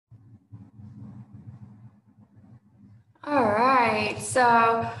All right,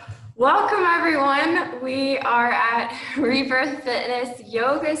 so welcome everyone. We are at Rebirth Fitness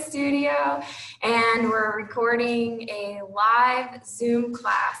Yoga Studio and we're recording a live Zoom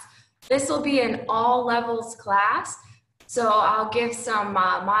class. This will be an all levels class, so I'll give some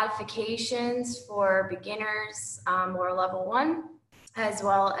modifications for beginners or level 1, as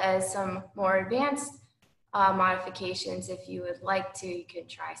well as some more advanced modifications. If you would like to, you could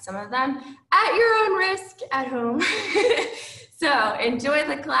try some of them at your own risk at home. So enjoy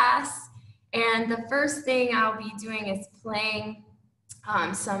the class. And the first thing I'll be doing is playing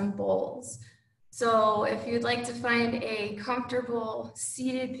some bowls. So if you'd like to find a comfortable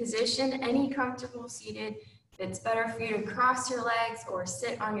seated position, any comfortable seated, if it's better for you to cross your legs or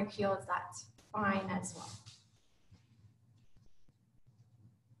sit on your heels, that's fine as well.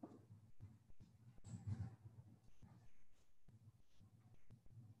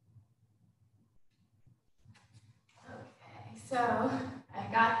 So I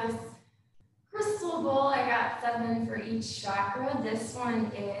got this crystal bowl. I got 7 for each chakra. This one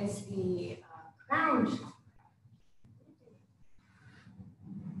is the crown chakra.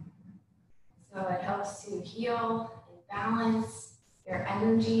 So it helps to heal and balance your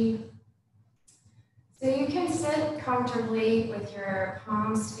energy. So you can sit comfortably with your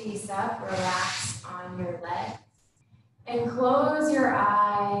palms face up, relax on your legs, and close your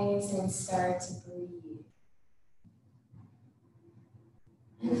eyes and start to breathe.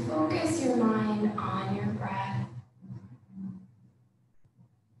 And focus your mind on your breath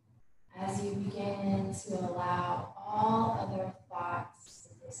as you begin to allow all other thoughts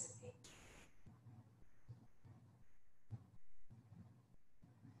to dissipate.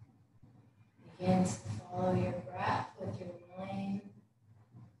 Begin to follow your breath with your mind.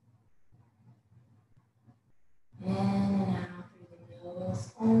 In and out through the nose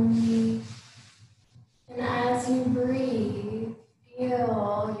only. And as you breathe,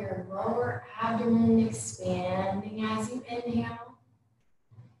 feel your lower abdomen expanding as you inhale.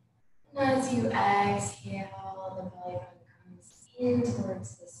 And as you exhale, the belly button comes in towards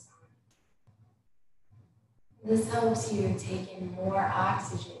the spine. This helps you take in more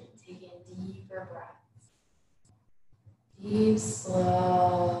oxygen, take in deeper breaths. Deep,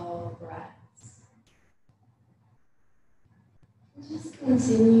 slow breaths. And just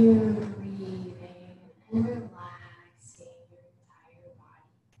continue breathing and relaxing your entire body.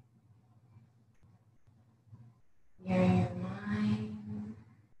 Nearing your mind,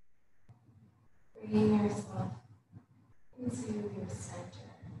 bringing yourself into your center.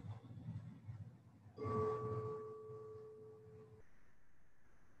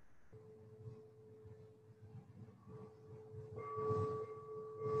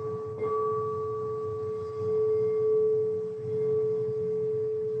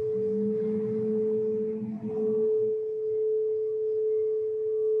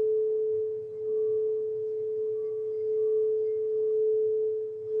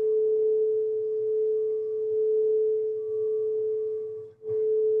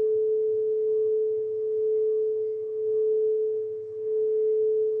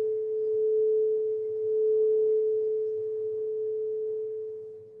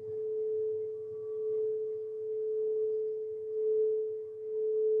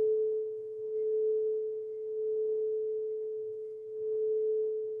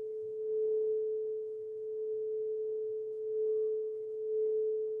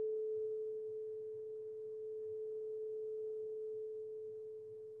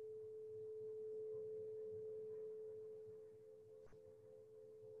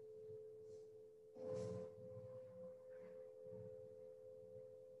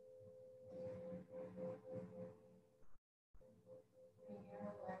 Bring your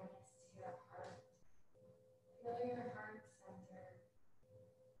awareness to your heart. Feel your heart center.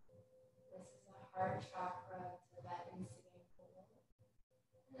 This is a heart chakra, Tibetan sitting bowl.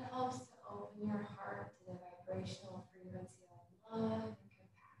 And it helps to open your heart to the vibrational frequency of love and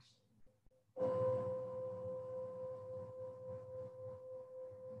compassion.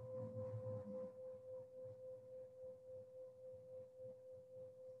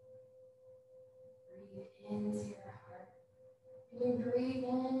 Breathe into your heart. When you breathe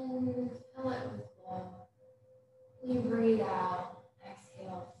in, fill it with love. When you breathe out,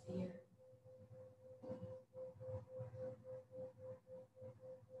 exhale fear.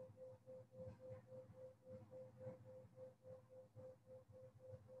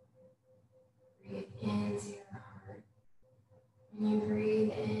 Breathe into your heart. When you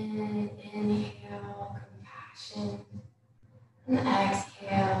breathe in, inhale compassion. And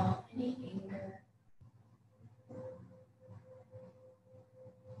exhale any anger.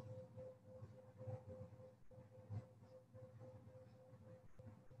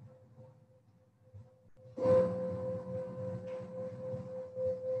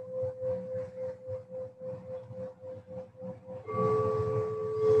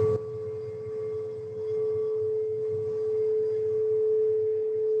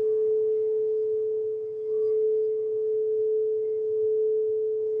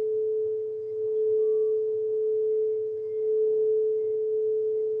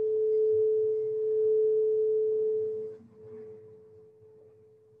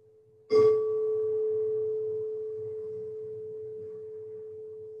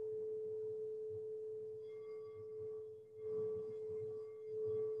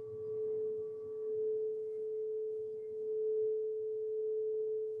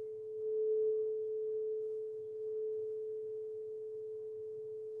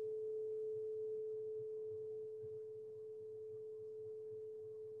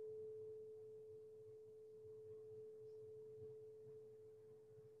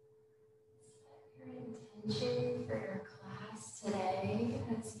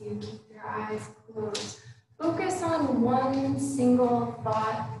 little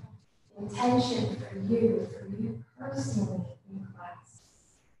thought, intention for you personally in class.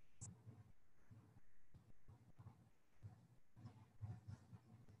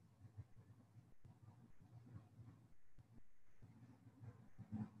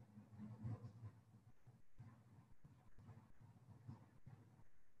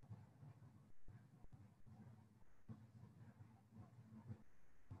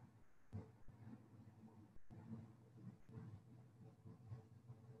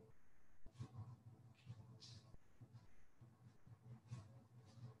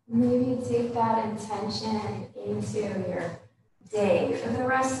 Maybe take that intention into your day. For the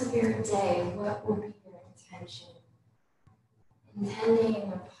rest of your day, what will be your intention?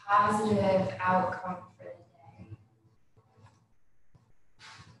 Intending a positive outcome for the day.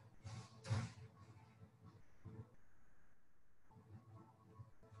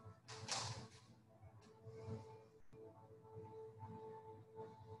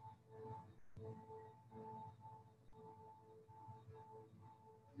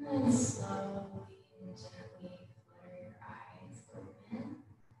 And then slowly and gently flutter your eyes open.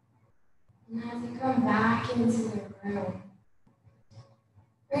 And as you come back into the room,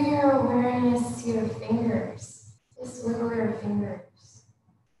 bring your awareness to your fingers. Just wiggle your fingers.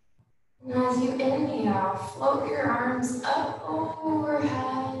 And as you inhale, float your arms up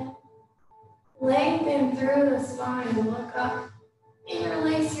overhead. Lengthen through the spine. Look up.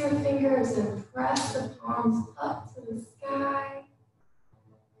 Interlace your fingers and press the palms up to the sky.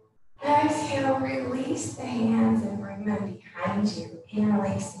 Exhale, release the hands and bring them behind you,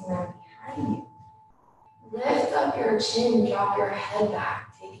 interlacing them behind you. Lift up your chin, drop your head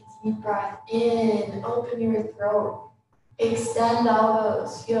back. Take a deep breath in, open your throat. Extend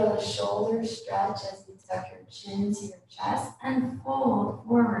elbows, feel the shoulders stretch as you tuck your chin to your chest and fold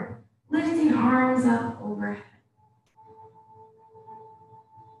forward, lifting arms up overhead.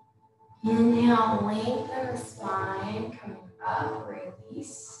 Inhale, lengthen the spine, coming up,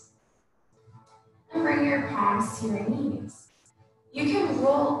 release. And bring your palms to your knees. You can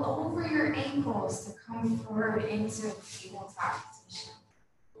roll over your ankles to come forward into a tabletop position.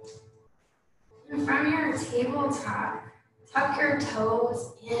 And from your tabletop, tuck your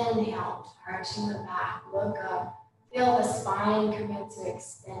toes, inhale, arching the back, look up. Feel the spine commit to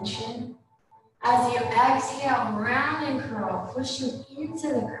extension. As you exhale, round and curl, pushing into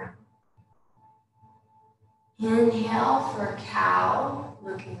the ground. Inhale for cow,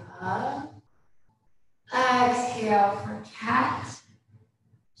 looking up. Exhale for cat.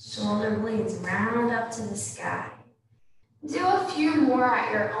 Shoulder blades round up to the sky. Do a few more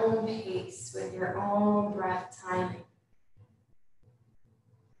at your own pace with your own breath timing.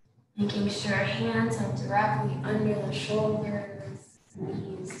 Making sure hands are directly under the shoulders,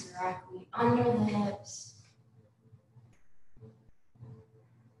 knees directly under the hips.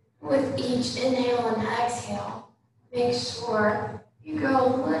 With each inhale and exhale, make sure you go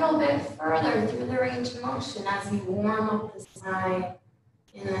a little bit further through the range of motion as you warm up the spine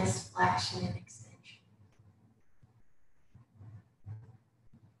in this flexion and extension.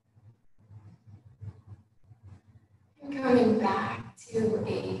 And coming back to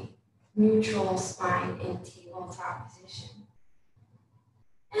a neutral spine in tabletop position.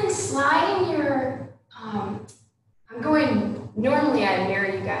 And sliding your, normally I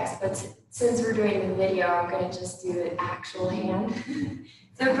mirror you guys, but since we're doing the video, I'm going to just do the actual hand.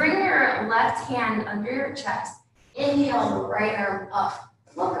 So bring your left hand under your chest. Inhale the right arm up.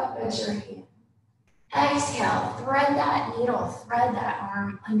 Look up at your hand. Exhale, thread that needle, thread that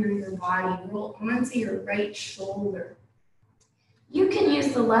arm under your body. Roll onto your right shoulder. You can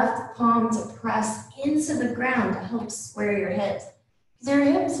use the left palm to press into the ground to help square your hips. Your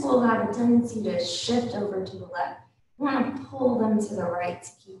hips will have a tendency to shift over to the left. You want to pull them to the right to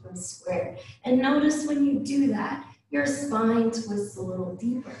keep them square. And notice when you do that, your spine twists a little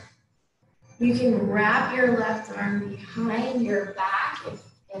deeper. You can wrap your left arm behind your back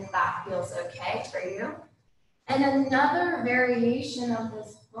if that feels okay for you. And another variation of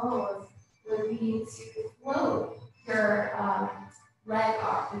this pose would be to float your leg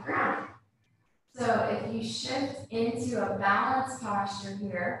off the ground. So if you shift into a balanced posture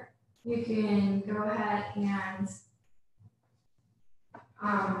here, you can go ahead and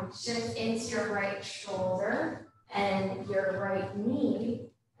shift into your right shoulder and your right knee,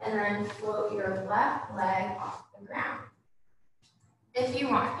 and then float your left leg off the ground. If you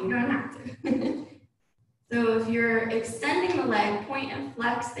want, you don't have to. So if you're extending the leg, point and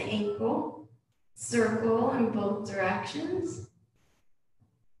flex the ankle, circle in both directions.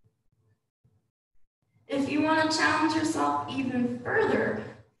 If you want to challenge yourself even further,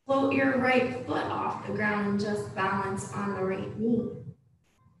 Float your right foot off the ground and just balance on the right knee.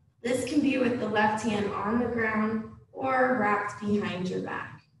 This can be with the left hand on the ground or wrapped behind your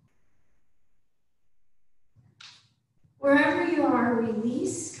back. Wherever you are,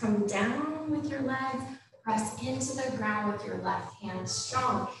 release, come down with your legs, press into the ground with your left hand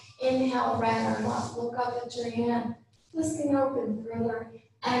strong. Inhale, right arm up, look up at your hand, twisting open further.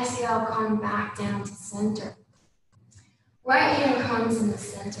 Exhale, come back down to center. Right hand comes in the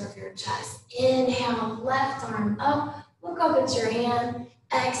center of your chest. Inhale, left arm up, look up at your hand.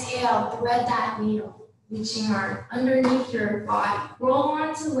 Exhale, thread that needle, reaching arm underneath your body. Roll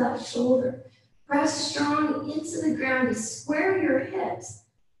onto left shoulder. Press strong into the ground to square your hips.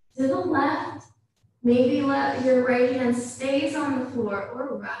 To the left, maybe let your right hand stays on the floor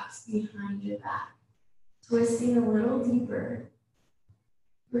or wraps behind your back. Twisting a little deeper.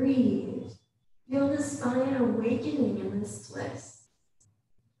 Breathe. Feel the spine awakening in this twist.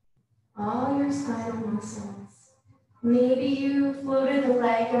 All your spinal muscles. Maybe you floated a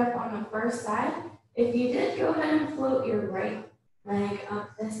leg up on the first side. If you did, go ahead and float your right leg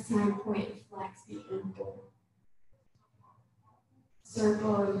up this time, point flex the ankle.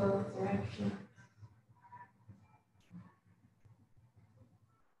 Circle in both directions.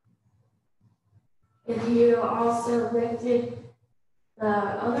 If you also lifted the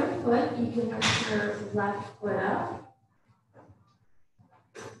other foot, you can lift your left foot up.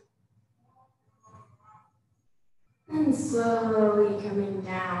 And slowly coming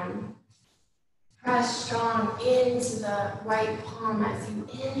down. Press strong into the right palm as you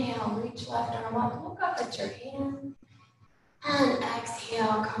inhale, reach left arm up, look up at your hand. And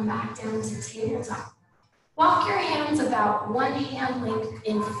exhale, come back down to tabletop. Walk your hands about one hand length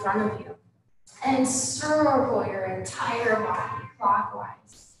in front of you. And circle your entire body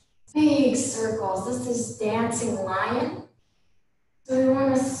clockwise. Big circles. This is dancing lion. So we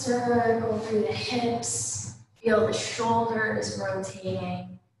want to circle through the hips. Feel the shoulders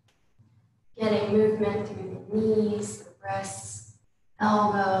rotating. Getting movement through the knees, the wrists,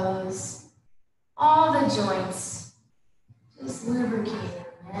 elbows, all the joints. Just lubricate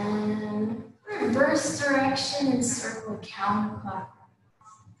them. And reverse direction and circle counterclockwise.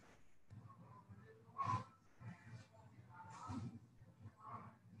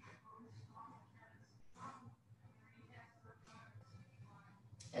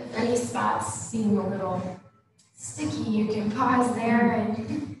 If any spots seem a little sticky, you can pause there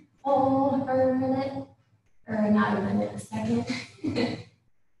and hold for a minute, or not a minute, a second,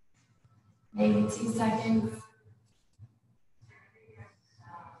 maybe 2 seconds.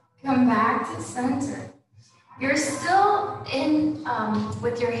 Come back to center. You're still in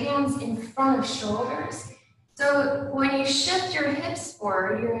with your hands in front of shoulders. So when you shift your hips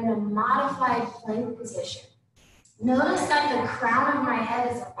forward, you're in a modified plank position. Notice that the crown of my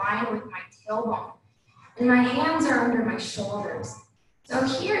head is aligned with my tailbone, and my hands are under my shoulders. So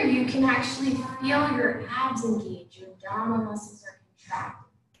here you can actually feel your abs engage, your abdominal muscles are contracted.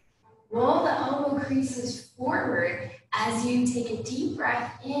 Roll the elbow creases forward as you take a deep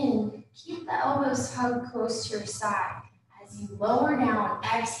breath in. Keep the elbows hugged close to your side. As you lower down,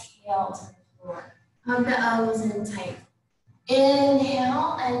 exhale to the floor. Hug the elbows in tight.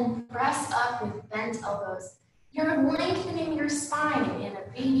 Inhale and press up with bent elbows. You're lengthening your spine in a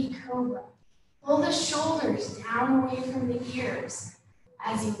baby cobra. Pull the shoulders down away from the ears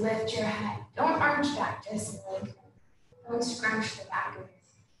as you lift your head. Don't arch back, just lengthen. Don't scrunch the back of it.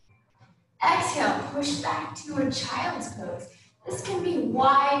 Exhale, push back to a child's pose. This can be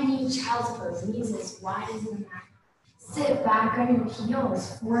wide knee child's pose, knees as wide as the mat. Sit back on your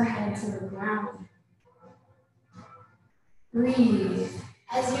heels, forehead to the ground. Breathe.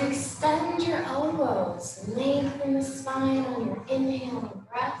 As you extend your elbows, lengthen the spine on your inhaling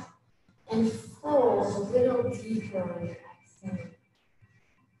breath and fold a little deeper on your exhale.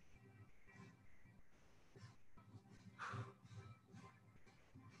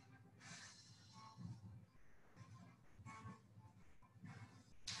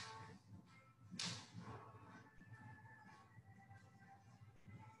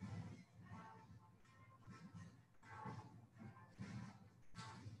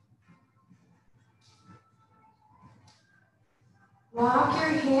 Walk your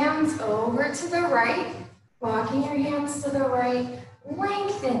hands over to the right. Walking your hands to the right,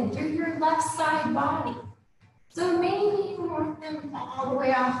 lengthen through your left side body. So maybe you want them all the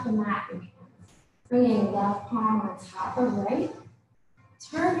way off the mat. Bringing left palm on top of right.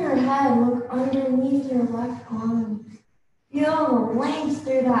 Turn your head, look underneath your left arm. Feel the length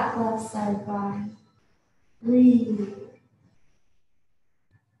through that left side body. Breathe.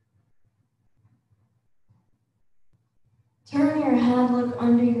 Turn your head, look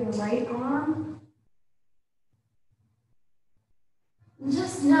under your right arm. And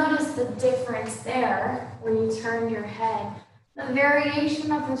just notice the difference there when you turn your head, the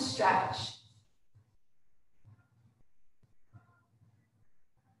variation of the stretch.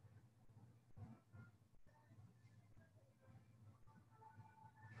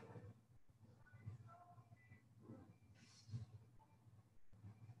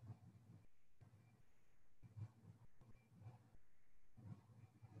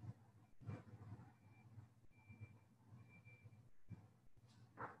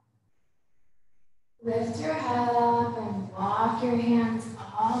 Lift your head up and walk your hands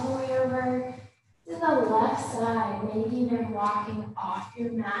all the way over to the left side, maybe even walking off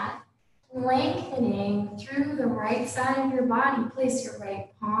your mat, lengthening through the right side of your body. Place your right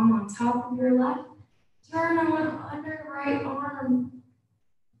palm on top of your left. Turn and look under your right arm.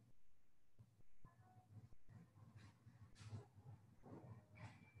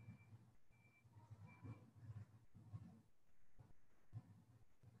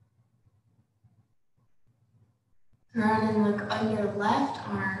 Turn and look under left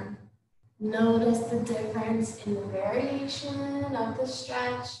arm. Notice the difference in the variation of the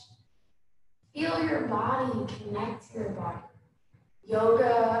stretch. Feel your body, connect to your body.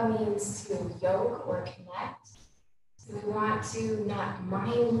 Yoga means to yoke or connect. So we want to not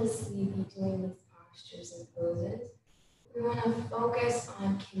mindlessly be doing these postures and poses. We want to focus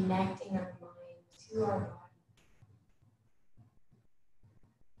on connecting our mind to our body.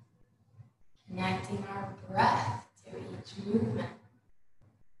 Connecting our breath to each movement.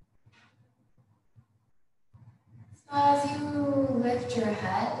 So as you lift your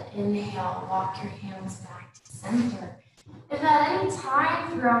head, inhale, walk your hands back to center. If at any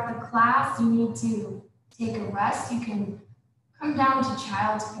time throughout the class you need to take a rest, you can come down to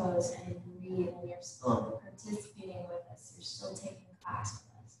child's pose and breathe, and you're still participating with us. You're still taking class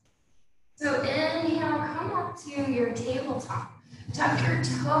with us. So inhale, come up to your tabletop. Tuck your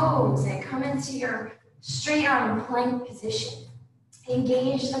toes and come into your straight arm plank position.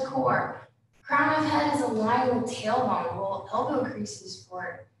 Engage the core. Crown of head is aligned with tailbone. Roll elbow creases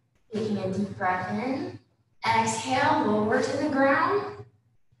forward. Taking a deep breath in. Exhale, lower to the ground.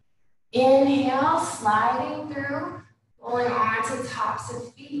 Inhale, sliding through, rolling onto tops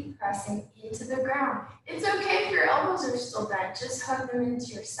of feet, pressing into the ground. It's okay if your elbows are still bent, just hug them into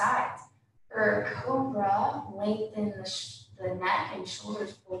your sides. For cobra, lengthen the neck and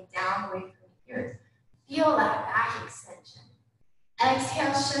shoulders pull down away from the ears. Feel that back extension.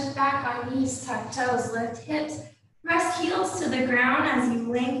 Exhale, shift back on knees, tuck toes, lift hips. Press heels to the ground as you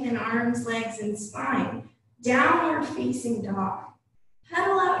lengthen arms, legs, and spine. Downward facing dog.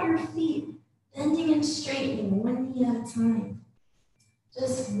 Pedal out your feet, bending and straightening one knee at a time.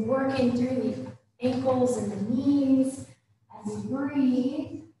 Just working through the ankles and the knees as you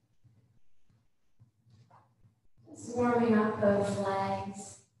breathe. Just warming up those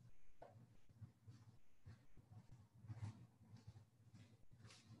legs.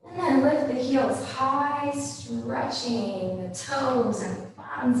 And then lift the heels high, stretching the toes and the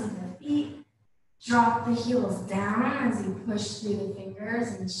bottoms of the feet. Drop the heels down as you push through the fingers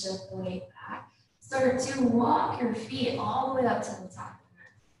and shift the weight back. Start to walk your feet all the way up to the top of the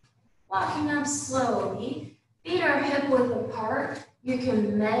mat. Walking up slowly. Feet are hip width apart. You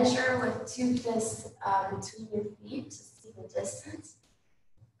can measure with 2 fists between your feet to see the distance.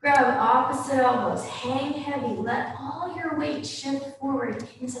 Grab opposite elbows. Hang heavy. Let all your weight shift forward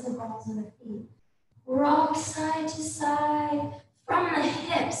into the balls of the feet. Rock side to side. From the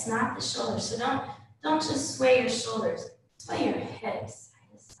hips, not the shoulders. So don't just sway your shoulders. Sway your hips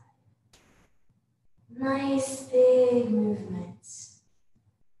side to side. Nice big movements.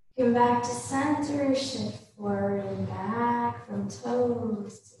 Come back to center. Shift forward and back from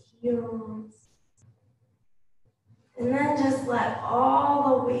toes to heels. And then just let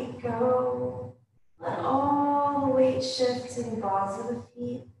all the weight go. Let all the weight shift to the balls of the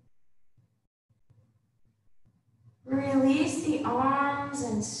feet. Release the arms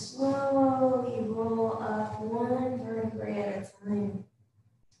and slowly roll up one vertebrae at a time.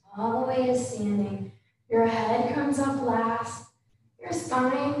 All the way to standing. Your head comes up last. Your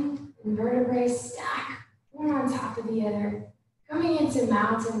spine and vertebrae stack one on top of the other. Coming into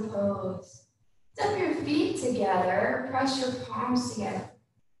mountain pose. Step your feet together. Press your palms together.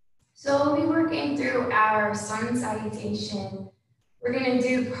 So we'll be working through our sun salutation. We're going to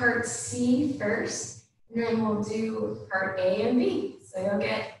do part C first. And then we'll do part A and B. So you'll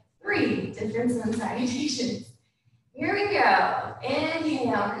get 3 different sun salutations. Here we go.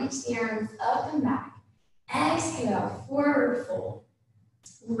 Inhale, reach the arms up and back. Exhale, forward fold.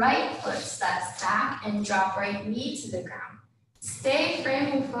 Right foot steps back and drop right knee to the ground. Stay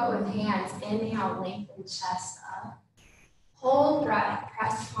framing foot with hands. Inhale, lengthen chest up. Hold breath,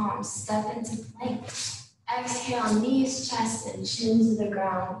 press palms, step into plank. Exhale, knees, chest, and chin to the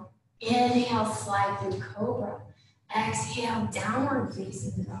ground. Inhale, slide through cobra. Exhale, downward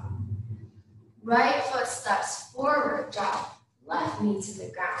facing dog. Right foot steps forward, drop left knee to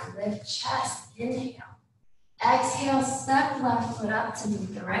the ground. Lift chest, inhale. Exhale, step left foot up to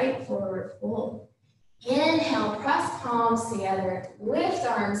meet the right, forward fold. Inhale, press palms together, lift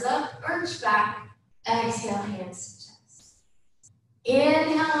arms up, arch back. Exhale, hands to chest.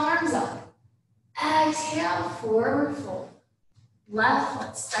 Inhale, arms up. Exhale, forward fold. Left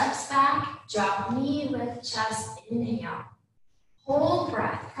foot steps back, drop knee, lift chest, inhale. Hold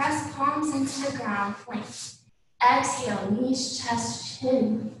breath, press palms into the ground, plank. Exhale, knees, chest,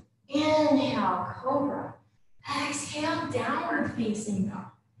 chin. Inhale, cobra. Exhale, downward facing dog.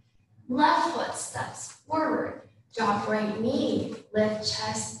 Left foot steps forward, drop right knee, lift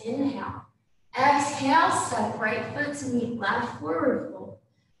chest, inhale. Exhale, step right foot to meet left, forward fold.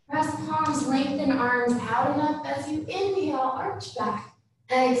 Press palms, lengthen arms out and up as you inhale, arch back.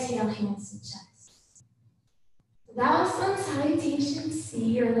 Exhale, hands to chest. That was sun salutation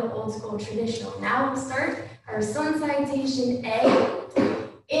C, or the old school traditional. Now we'll start our sun salutation A.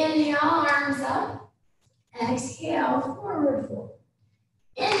 Inhale, arms up. Exhale, forward fold.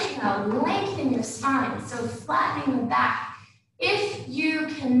 Inhale, lengthen your spine, so flattening the back. If you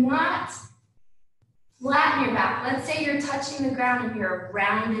cannot flatten your back, let's say you're touching the ground and you're a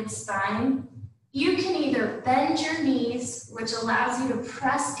rounded spine, you can either bend your knees, which allows you to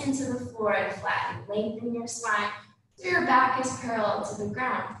press into the floor and flatten, lengthen your spine so your back is parallel to the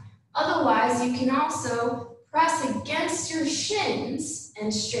ground. Otherwise, you can also press against your shins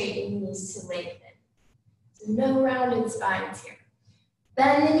and straighten knees to lengthen. So no rounded spines here.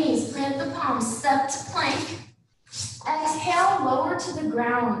 Bend the knees, plant the palms, step to plank. Exhale, lower to the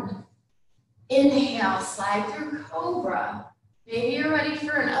ground. Inhale, slide through cobra. Maybe you're ready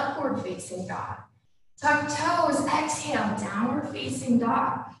for an upward facing dog. Tuck toes, exhale, downward facing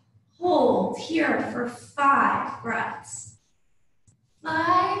dog. Hold here for 5 breaths.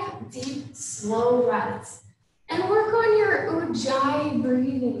 5 deep, slow breaths. And work on your ujjayi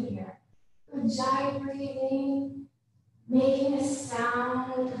breathing here. Ujjayi breathing, making a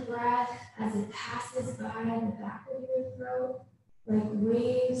sound with the breath as it passes by the back of your throat, like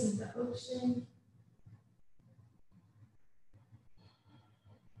waves of the ocean.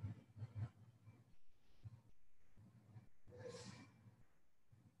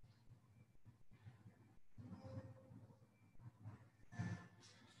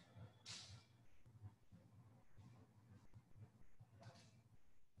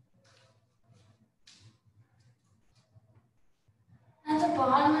 At the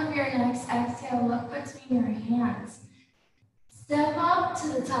bottom of your next exhale, look between your hands. Step up to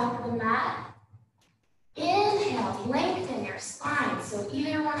the top of the mat. Inhale, lengthen your spine. So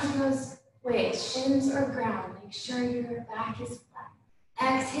either one of those ways, shins or ground, make sure your back is flat.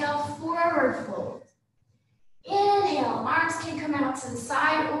 Exhale, forward fold. Inhale, arms can come out to the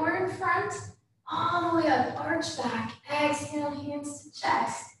side or in front. All the way up, arch back. Exhale, hands to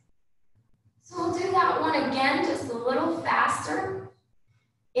chest. So we'll do that one again, just a little faster.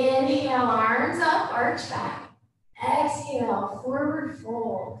 Inhale, arms up, arch back. Exhale, forward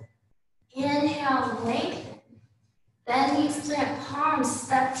fold. Inhale, lengthen. Then knees plant palms,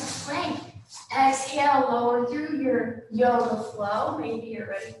 step to plank. Exhale, lower through your yoga flow. Maybe you're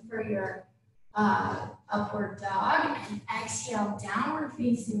ready for your upward dog. And exhale, downward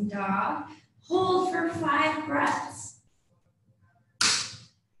facing dog. Hold for 5 breaths.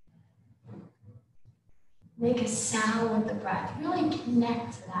 Make a sound with the breath. Really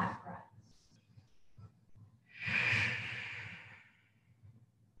connect to that breath.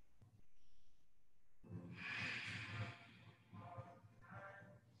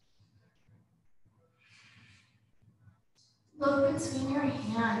 Look between your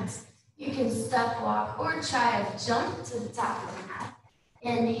hands. You can step walk or try to jump to the top of the mat.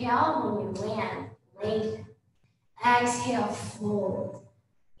 Inhale when you land, lengthen. Exhale, fold.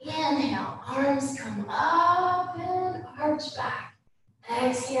 Inhale, arms come up and arch back.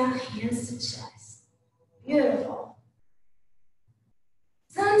 Exhale, hands to chest. Beautiful.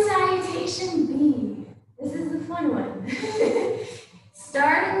 Sun salutation B. This is the fun one.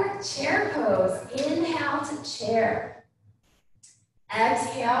 Starting with chair pose. Inhale to chair.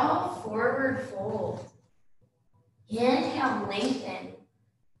 Exhale, forward fold. Inhale, lengthen.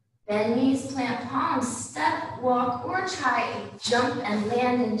 Bend knees, plant palms, step, walk, or try a jump and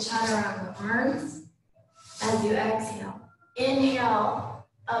land and chaturanga arms as you exhale. Inhale,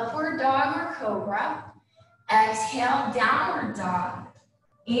 upward dog or cobra. Exhale, downward dog.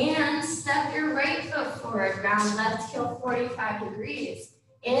 And step your right foot forward, round left heel 45 degrees.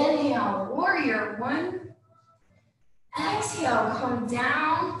 Inhale, warrior one. Exhale, come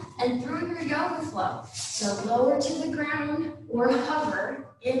down and through your yoga flow. So lower to the ground or hover.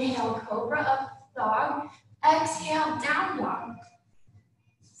 Inhale, cobra up dog. Exhale, down dog.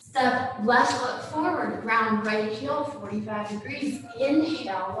 Step left foot forward, round right heel 45 degrees.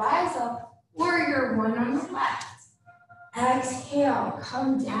 Inhale, rise up, warrior one on the left. Exhale,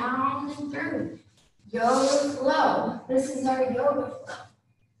 come down and through. Yoga flow. This is our yoga flow.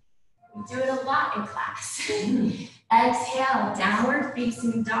 We do it a lot in class. Exhale, downward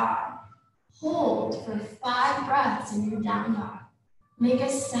facing dog. Hold for 5 breaths in your down dog. Make a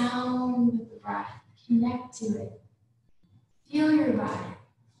sound with the breath. Connect to it. Feel your body.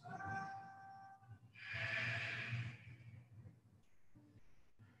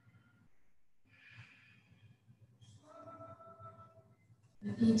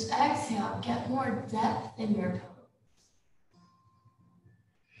 With each exhale, get more depth in your pose.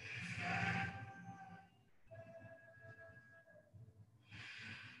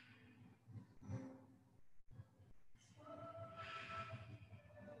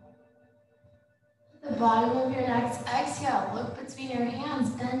 The bottom of your next exhale, look between your hands,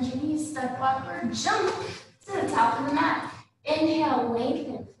 bend your knees, step backward, jump to the top of the mat. Inhale,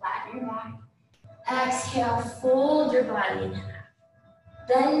 lengthen, flatten your back. Exhale, fold your body in half.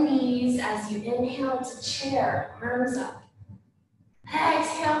 Bend knees as you inhale to chair, arms up.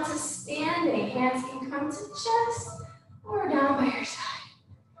 Exhale to standing, hands can come to chest or down by your side.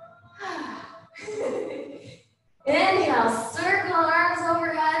 Inhale, circle arms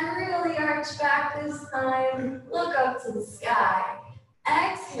overhead, really arch back this time. Look up to the sky.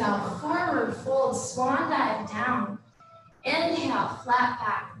 Exhale, forward fold, swan dive down. Inhale, flat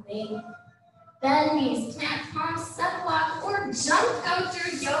back, length. Bend knees, plant palms, step block, or jump, go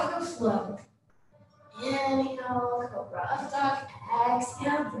through yoga flow. Inhale, cobra up dog.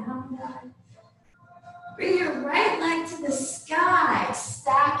 Exhale, down dog. Bring your right leg to the sky.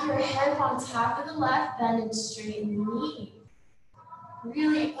 Stack your hip on top of the left, bend and straighten the knee.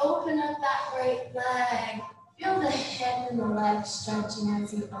 Really open up that right leg. Feel the hip and the leg stretching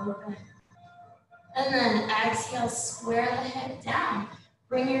as you open. And then exhale, square the hip down.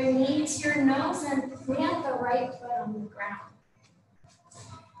 Bring your knee to your nose and plant the right foot on the ground.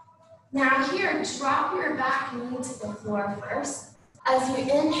 Now here, drop your back knee to the floor first. As you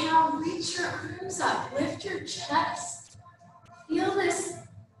inhale, reach your arms up, lift your chest. Feel this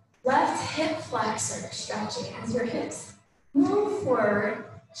left hip flexor stretching as your hips move forward,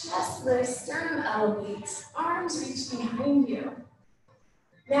 chest lifts, sternum elevates, arms reach behind you.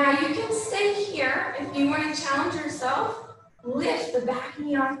 Now you can stay here if you want to challenge yourself. Lift the back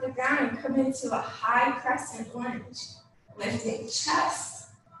knee off the ground and come into a high crescent lunge. Lifting chest.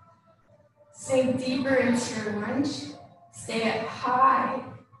 Sink deeper into your lunge. Stay up high.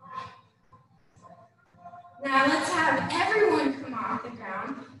 Now let's have everyone come off the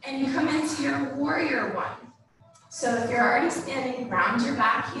ground and come into your warrior one. So if you're already standing, round your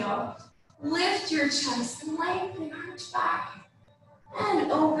back heel. Lift your chest and lengthen, arch back.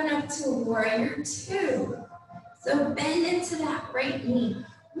 And open up to warrior two. So bend into that right knee.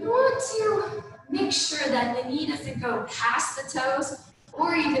 We want to make sure that the knee doesn't go past the toes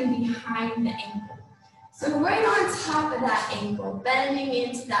or even behind the ankle. So right on top of that ankle, bending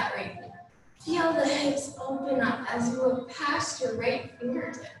into that right knee. Feel the hips open up as you look past your right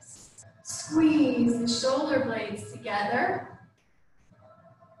fingertips. Squeeze the shoulder blades together.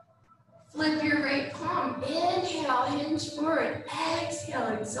 Flip your right palm. Inhale, hinge forward. Exhale,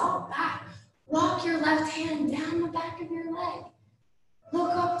 exalt back. Walk your left hand down the back of your leg.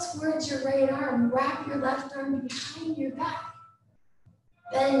 Look up towards your right arm. Wrap your left arm behind your back.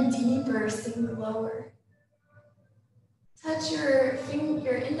 Bend deeper, sink lower. Touch your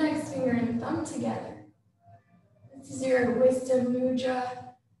index finger and thumb together. This is your wisdom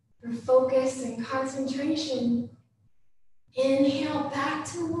mudra, your focus and concentration. Inhale, back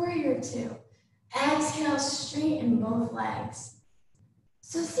to warrior two. Exhale, straighten both legs.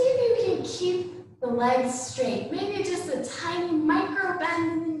 So see if you can keep the legs straight. Maybe just a tiny micro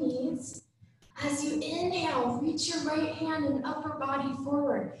bend in the knees. As you inhale, reach your right hand and upper body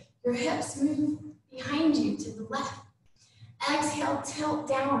forward. Your hips move behind you to the left. Exhale, tilt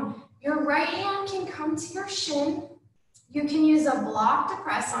down. Your right hand can come to your shin. You can use a block to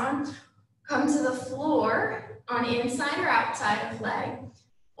press on. Come to the floor on inside or outside of leg.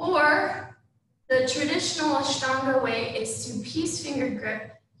 Or the traditional Ashtanga way is to peace finger grip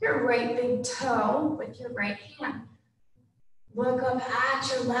your right big toe with your right hand. Look up at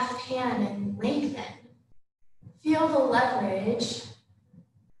your left hand and lengthen. Feel the leverage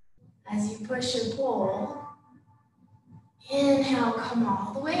as you push and pull. Inhale, come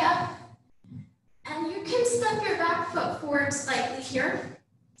all the way up. And you can step your back foot forward slightly here.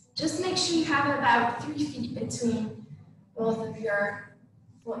 Just make sure you have about 3 feet between both of your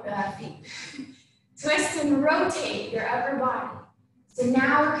feet. Twist and rotate your upper body. So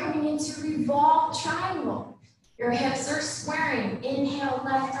now we're coming into revolve triangle. Your hips are squaring. Inhale,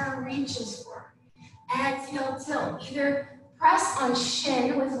 left arm reaches forward. Exhale, tilt. Either press on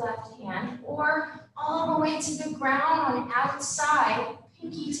shin with left hand or all the way to the ground on outside,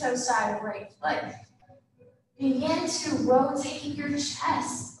 pinky toe side of right foot. Begin to rotate your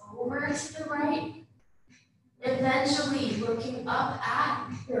chest over to the right. Eventually looking up at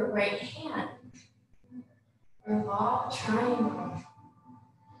your right hand. Revolve triangle.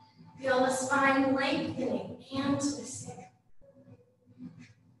 Feel the spine lengthening and twisting.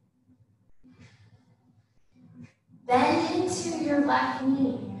 Bend into your left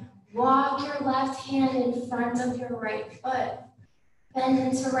knee. Walk your left hand in front of your right foot. Bend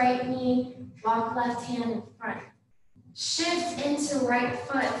into right knee. Walk left hand in front. Shift into right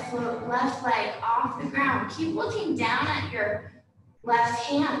foot. Float left leg off the ground. Keep looking down at your left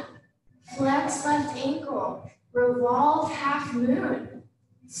hand. Flex left ankle. Revolve half moon.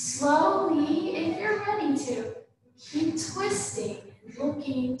 Slowly, if you're ready to, keep twisting and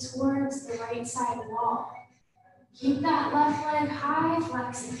looking towards the right side wall. Keep that left leg high,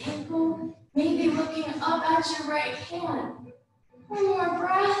 flex an ankle, maybe looking up at your right hand. One more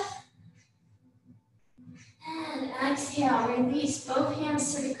breath. And exhale, release both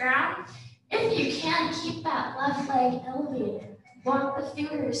hands to the ground. If you can, keep that left leg elevated. Walk the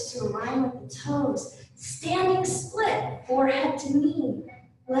fingers to align with the toes. Standing split, forehead to knee.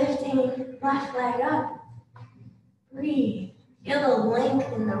 Lifting left leg up. Breathe. Feel the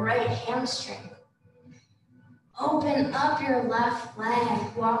length in the right hamstring. Open up your left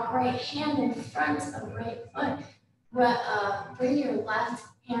leg. Walk right hand in front of right foot. Bring your left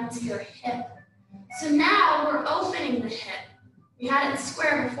hand to your hip. So now we're opening the hip. We had it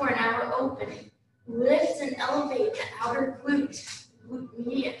square before, now we're opening. Lift and elevate the outer glute, glute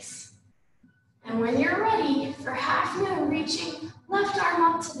medius. And when you're ready for half moon, reaching left arm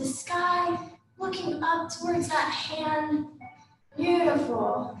up to the sky, looking up towards that hand.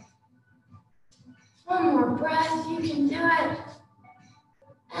 Beautiful. One more breath, you can do it.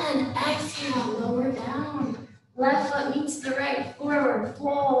 And exhale, lower down. Left foot meets the right, forward,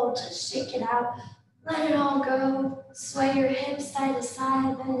 fold, just shake it out. Let it all go. Sway your hips side to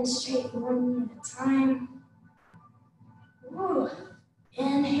side, bend and straighten one knee at a time. Woo.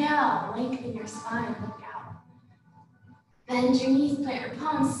 Inhale, lengthen your spine, look out. Bend your knees, plant your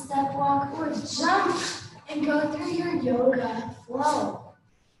palms, step, walk, or jump, and go through your yoga flow.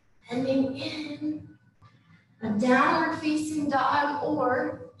 Ending in a downward facing dog,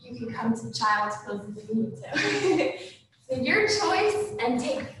 or you can come to child's pose if you need to. So your choice, and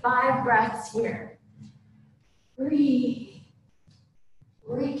take 5 breaths here. Breathe.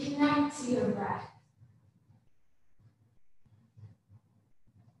 Reconnect to your breath.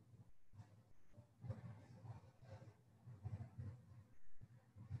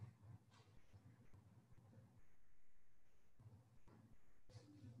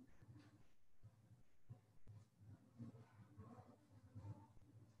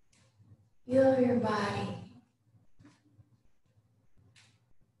 Feel your body.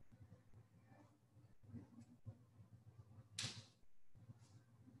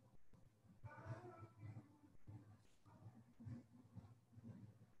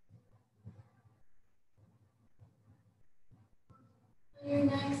 Your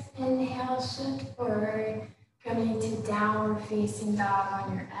next inhale, shift forward, coming to downward facing dog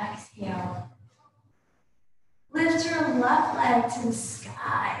on your exhale. Lift your left leg to the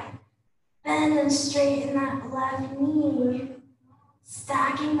sky. Bend and straighten that left knee.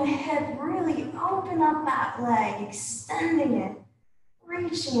 Stacking the hip, really open up that leg, extending it,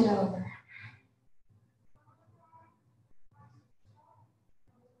 reaching it over.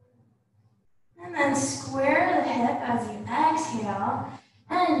 And then square the hip as you exhale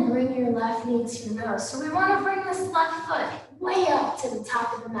and bring your left knee to your nose. So we want to bring this left foot way up to the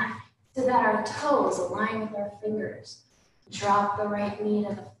top of the mat so that our toes align with our fingers. Drop the right knee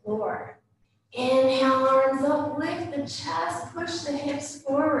to the floor. Inhale, arms up, lift the chest, push the hips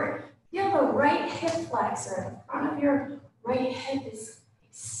forward. Feel the right hip flexor. The front of your right hip is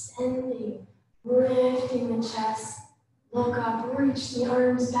extending, lifting the chest. Look up, reach the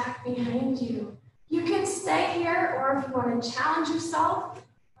arms back behind you. You can stay here, or if you want to challenge yourself,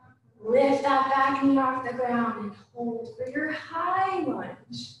 lift that back knee off the ground and hold for your high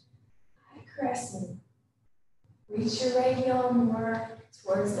lunge. High crescent. Reach your radial more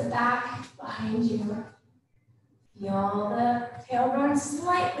towards the back behind you. Feel the tailbone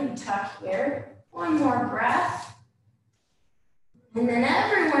slightly tuck here. One more breath. And then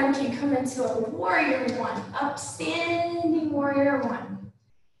everyone can come into a warrior one, upstanding warrior one.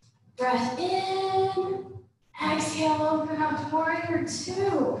 Breath in, exhale, open up warrior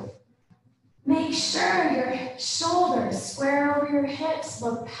two. Make sure your shoulders square over your hips,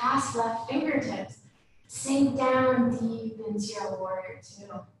 look past left fingertips. Sink down deep into your warrior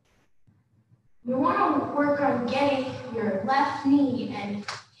two. You want to work on getting your left knee and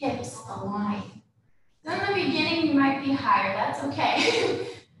hips aligned. So in the beginning, you might be higher, that's okay.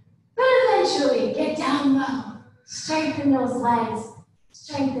 But eventually, get down low. Strengthen those legs,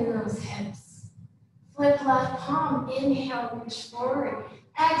 strengthen those hips. Flip left palm, inhale, reach forward.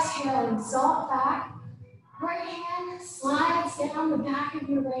 Exhale, exalt back. Right hand slides down the back of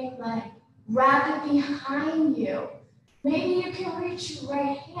your right leg. Wrap it behind you. Maybe you can reach your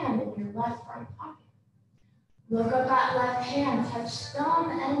right hand in your left front pocket. Look up at left hand, touch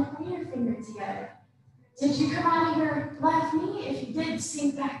thumb and pointer finger together. Did you come out of your left knee? If you did,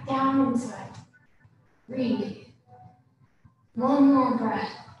 sink back down into it. Breathe. One more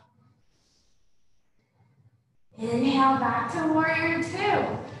breath. Inhale back to warrior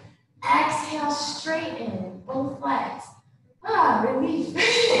two. Exhale, straighten both legs. Relief.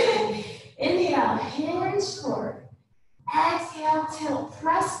 Inhale, hinge forward. Exhale, tilt.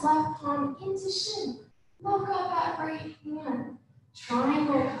 Press left palm into shin. Look up at right hand.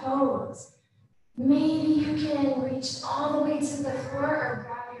 Triangle pose. Maybe you can reach all the way to the floor or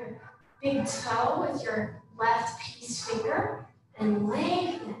grab your big toe with your left peace finger and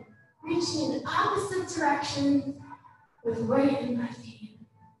lengthen. Reaching in opposite directions with right and left hand.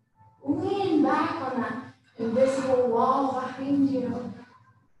 Lean back on that invisible wall behind you.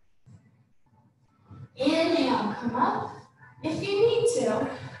 Inhale, come up. If you need to,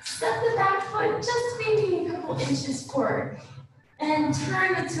 step the back foot just maybe a couple inches forward. And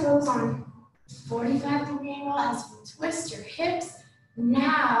turn the toes on 45-degree angle as we twist your hips.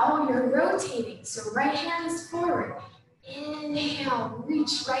 Now you're rotating, so right hand is forward. Inhale,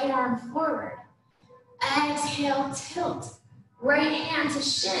 reach right arm forward. Exhale, tilt. Right hand to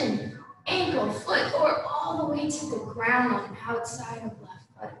shin, ankle, foot, or all the way to the ground outside of left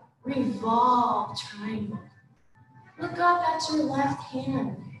foot. Revolve triangle. Look up at your left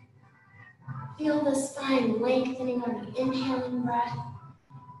hand. Feel the spine lengthening on the inhaling breath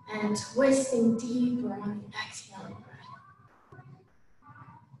and twisting deeper on the exhaling breath.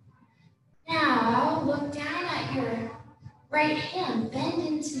 Now look down at your right hand, bend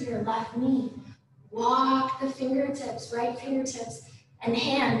into your left knee. Walk the fingertips, right fingertips and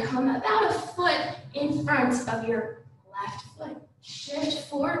hand come about a foot in front of your left foot. Shift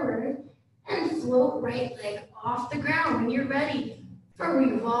forward and float right leg off the ground when you're ready for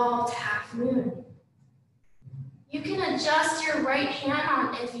revolved half moon. You can adjust your right hand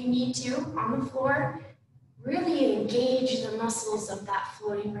on if you need to on the floor. Really engage the muscles of that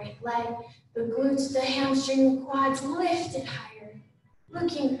floating right leg. The glutes, the hamstring, the quads, lift it higher.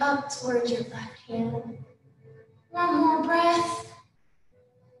 Looking up towards your left hand. One more breath.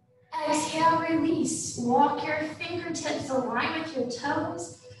 Exhale, release. Walk your fingertips, align with your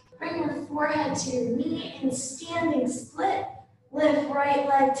toes. Bring your forehead to your knee in standing split. Lift right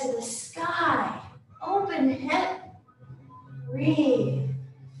leg to the sky. Open hip. Breathe.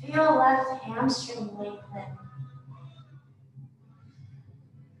 Feel left hamstring lengthen.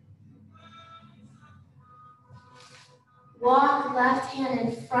 Walk left hand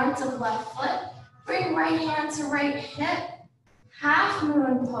in front of left foot. Bring right hand to right hip. Half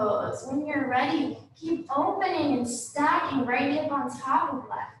moon pose. When you're ready, keep opening and stacking right hip on top of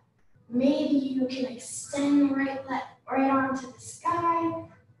left. Maybe you can extend the right arm to the sky,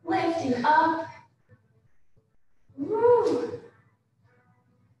 lifting up. Woo.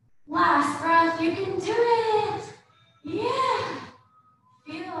 Last breath, you can do it. Yeah.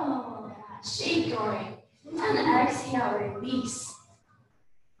 Feel that shake going. And exhale, release.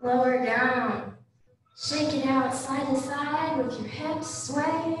 Lower down. Shake it out side to side with your hips,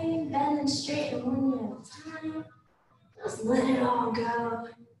 sway, bend and straighten one knee at a time. Just let it all go.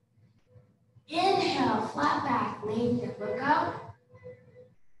 Inhale, flat back, lengthen, look up.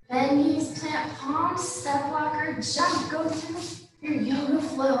 Bend knees, plant palms, step walker, jump, go through your yoga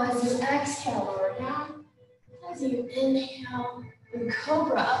flow as you exhale, lower down. As you inhale, in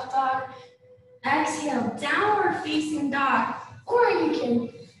cobra, up dog. Exhale, downward facing dog. Or you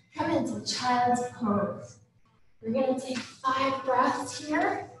can come into child's pose. We're going to take 5 breaths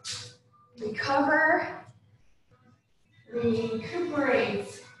here. Recover.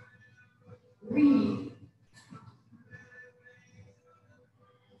 Recuperate. Breathe.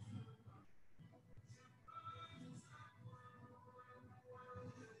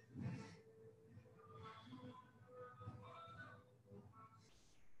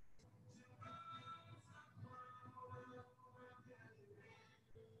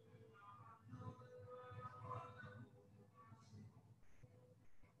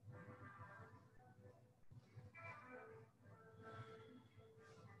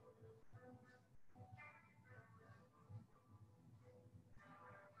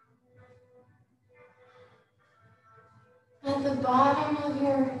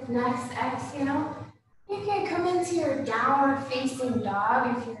 Next exhale, you can come into your downward facing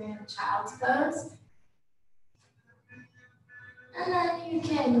dog if you're in child's pose. And then you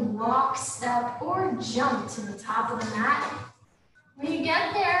can walk, step, or jump to the top of the mat. When you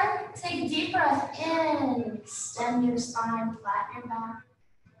get there, take a deep breath in, extend your spine, flatten your back.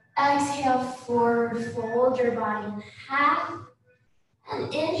 Exhale, forward, fold your body in half. And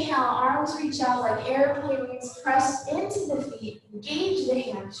inhale, arms reach out like airplane wings, press into the feet, engage the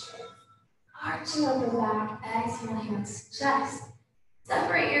hamstring. Arching up the back, exhale, hands to chest.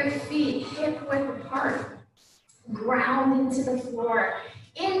 Separate your feet, hip width apart. Ground into the floor.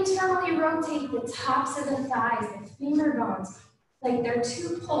 Internally rotate the tops of the thighs, the femur bones, like they're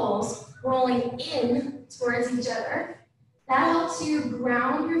two poles rolling in towards each other. That helps you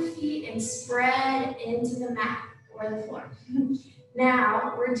ground your feet and spread into the mat or the floor.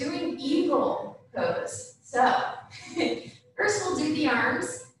 Now, we're doing eagle pose. So, first we'll do the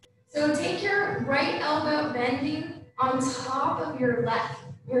arms. So take your right elbow bending on top of your left.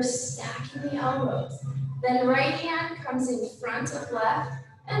 You're stacking the elbows. Then right hand comes in front of left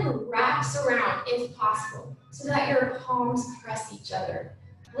and wraps around if possible so that your palms press each other.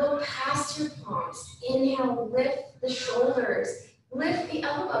 Look past your palms. Inhale, lift the shoulders. Lift the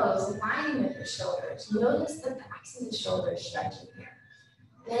elbows, aligning with the shoulders. Notice the backs of the shoulders stretching here.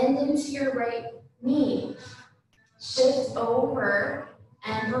 Bend into your right knee. Shift over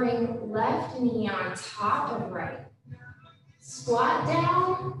and bring left knee on top of right. Squat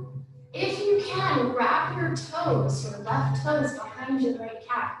down. If you can, wrap your toes, your left toes behind your right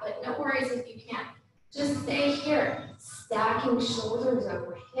calf, but no worries if you can't. Just stay here, stacking shoulders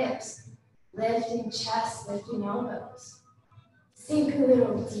over hips, lifting chest, lifting elbows. Sink a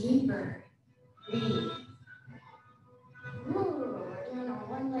little deeper. Breathe. Ooh, we're doing a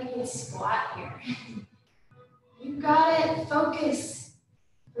one-legged squat here. You got it. Focus.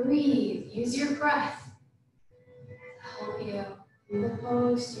 Breathe. Use your breath to help you through the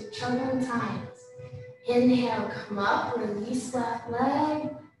pose through troubling times. Inhale, come up, release left leg.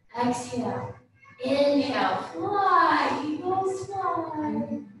 Exhale. Inhale, fly, eagles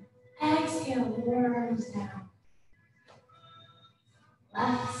fly. Exhale, arms down.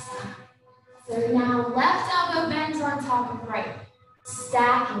 Left side. So now left elbow bends on top of right.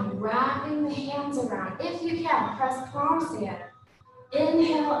 Stacking, wrapping the hands around. If you can, press palms together.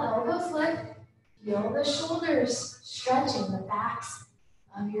 Inhale, elbows lift. Feel the shoulders stretching the backs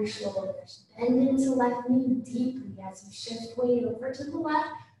of your shoulders. Bend into left knee deeply as you shift weight over to the left.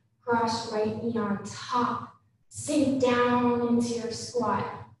 Cross right knee on top. Sink down into your squat.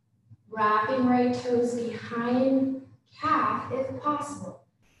 Wrapping right toes behind calf if possible.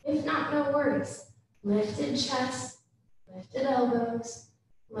 If not, no worries. Lifted chest, lifted elbows,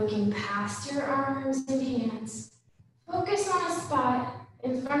 looking past your arms and hands. Focus on a spot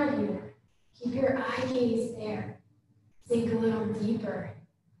in front of you. Keep your eye gaze there. Sink a little deeper.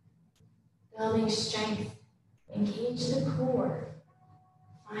 Building strength. Engage the core.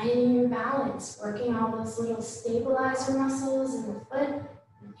 Finding your balance. Working all those little stabilizer muscles in the foot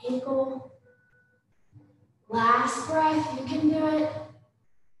and ankle. Last breath, you can do it.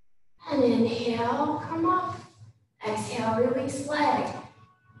 And inhale, come up. Exhale, release leg.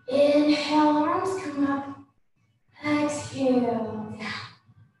 Inhale, arms come up. Exhale, down.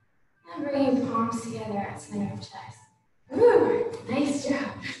 And bringing palms together at center of chest. Ooh, nice job.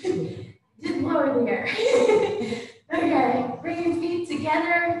 Did lower the air. Okay, bring your feet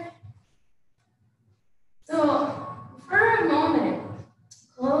together. So, for a moment,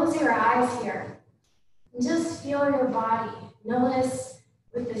 close your eyes here. And just feel your body. Notice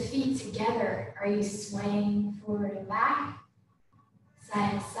with the feet together, are you swaying forward and back,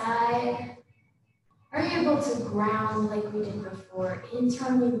 side to side? Are you able to ground like we did before?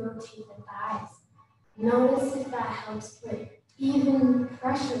 Internally rotate the thighs. Notice if that helps put even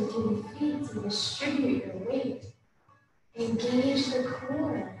pressure through the feet to distribute your weight. Engage the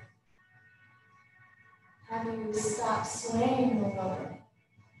core. Have you stop swaying a little bit?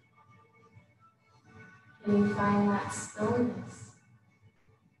 Can you find that stillness?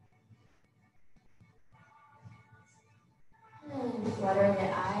 And flutter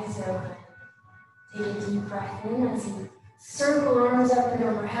the eyes open. Take a deep breath in as you circle arms up and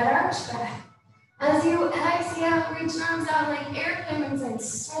overhead, arch back. As you exhale, reach arms out like airplane wings and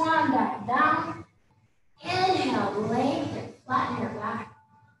swan dive down. Inhale, lengthen, flatten your back.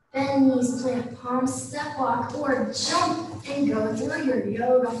 Bend knees, plant palms, step walk, or jump and go through your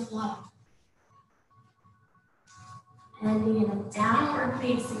yoga flow. Ending in a downward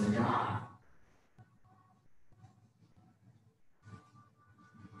facing dog.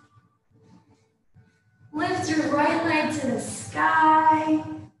 Lift your right leg to the sky.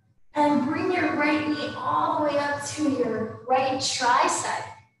 all the way up to your right tricep.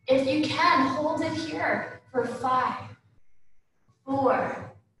 If you can, hold it here for 5,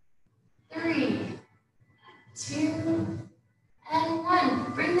 4, 3, 2, and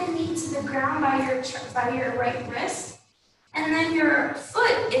 1. Bring the knee to the ground by your right wrist. And then your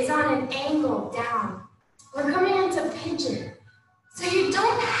foot is on an angle down. We're coming into pigeon. So you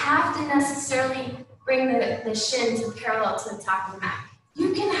don't have to necessarily bring the shin to parallel to the top of the mat.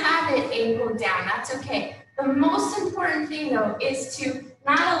 You can have it angled down, that's okay. The most important thing though is to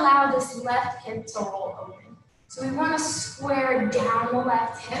not allow this left hip to roll open. So we want to square down the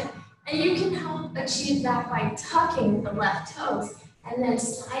left hip, and you can help achieve that by tucking the left toes and then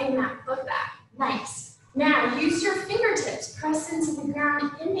sliding that foot back. Nice. Now use your fingertips, press into the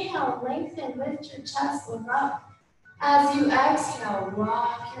ground, inhale, lengthen, lift your chest, look up. As you exhale,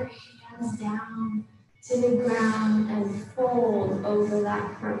 walk your hands down to the ground and fold over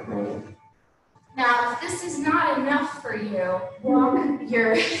that front leg. Now, if this is not enough for you, walk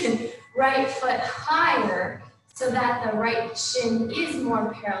your right foot higher so that the right shin is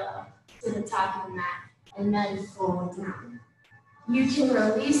more parallel to the top of the mat, and then fold down. You can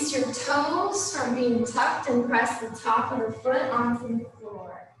release your toes from being tucked and press the top of the foot onto the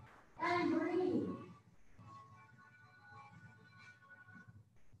floor. And breathe.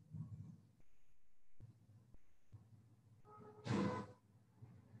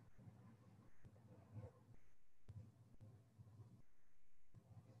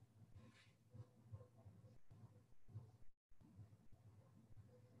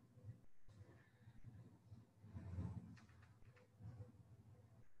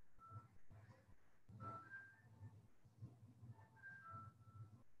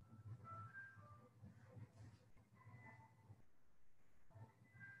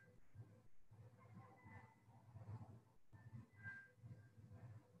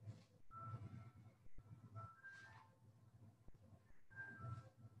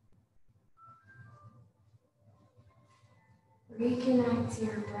 Reconnect to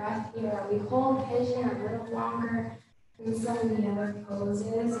your breath here. We hold pigeon a little longer than some of the other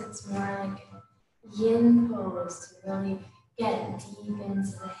poses. It's more like a yin pose to really get deep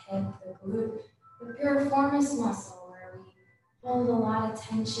into the hip, the glute, the piriformis muscle, where we hold a lot of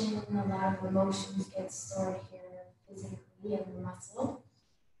tension and a lot of emotions get stored here physically in the muscle.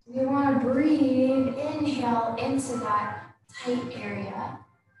 We want to breathe, inhale into that tight area.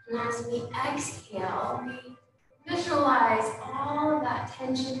 And as we exhale, we visualize all of that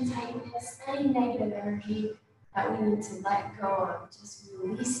tension, tightness, any negative energy that we need to let go of. Just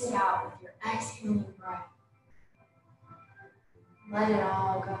release it out with your exhaling breath. Let it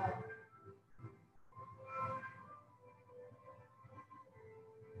all go.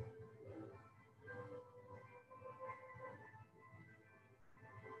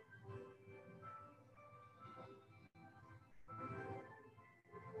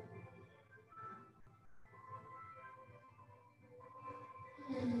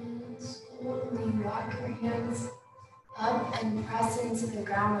 And slowly walk your hands up and press into the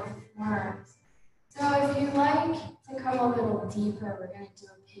ground with forearms. So if you like to come a little deeper, we're going to do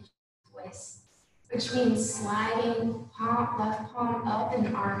a pigeon twist, which means sliding left palm up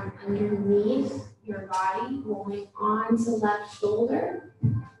and arm underneath your body, rolling onto left shoulder.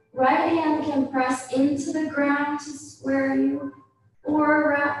 Right hand can press into the ground to square you or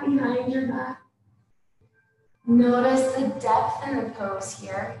wrap behind your back. Notice the depth in the pose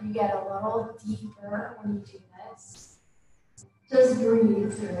here. You get a little deeper when you do this. Just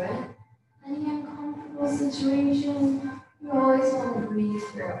breathe through it. Any uncomfortable situation, you always want to breathe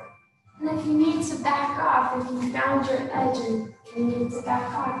through. And if you need to back off, if you found your edge and you need to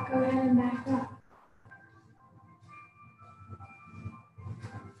back off, go ahead and back up.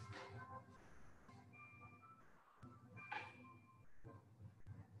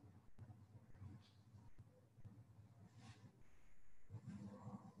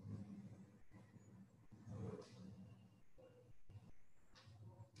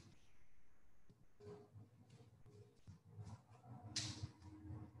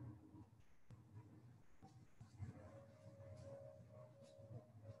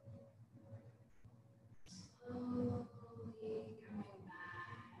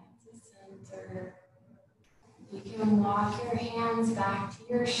 You can walk your hands back to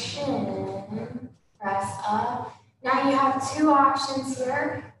your shin, press up. Now you have two options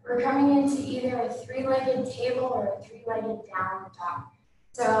here. We're coming into either a three-legged table or a three-legged down dog.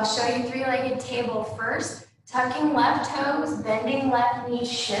 So I'll show you three-legged table first. Tucking left toes, bending left knee,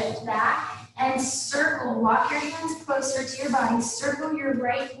 shift back, and circle. Walk your hands closer to your body. Circle your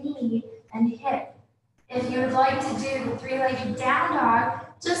right knee and hip. If you would like to do the three-legged down dog,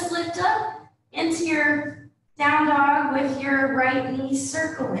 just lift up into your down dog with your right knee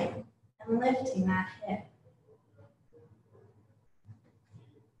circling and lifting that hip.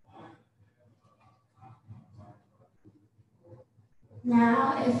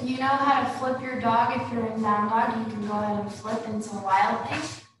 Now, if you know how to flip your dog, if you're in down dog, you can go ahead and flip into a wild thing.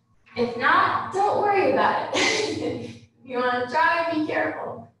 If not, don't worry about it. If you want to try, be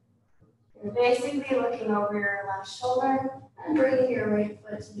careful. You're basically looking over your left shoulder and bringing your right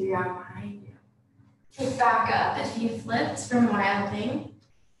foot to the ground behind you. Kick back up if you flipped from wild thing,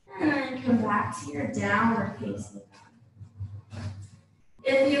 and then come back to your downward facing dog.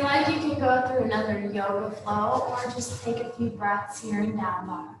 If you like, you can go through another yoga flow or just take a few breaths here in down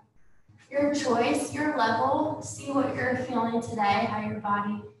dog. Your choice, your level, see what you're feeling today, how your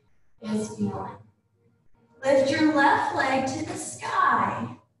body is feeling. Lift your left leg to the sky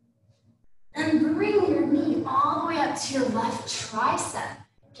and bring your knee all the way up to your left tricep.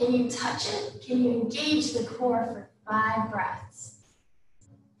 Can you touch it? Can you engage the core for 5 breaths?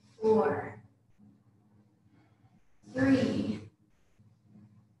 4, 3,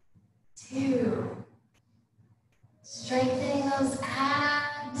 2. Strengthening those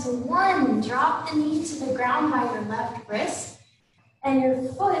abs. 1. Drop the knee to the ground by your left wrist. And your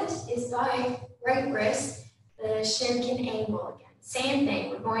foot is by right wrist. The shin can angle again. Same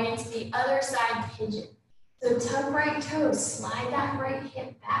thing. We're going into the other side pigeon. So tug right toes. Slide that right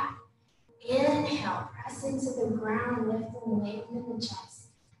hip back. Inhale. Press into the ground. Lift and lengthen the chest.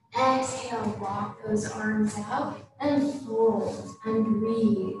 Exhale. Walk those arms out. And fold. And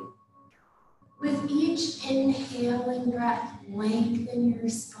breathe. With each inhaling breath, lengthen your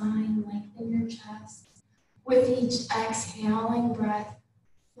spine, lengthen your chest. With each exhaling breath,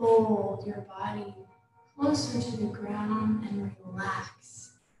 fold your body closer to the ground and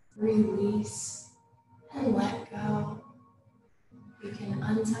relax, release, and let go. You can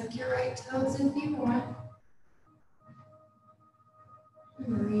untuck your right toes if you want. And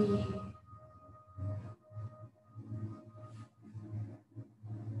breathe.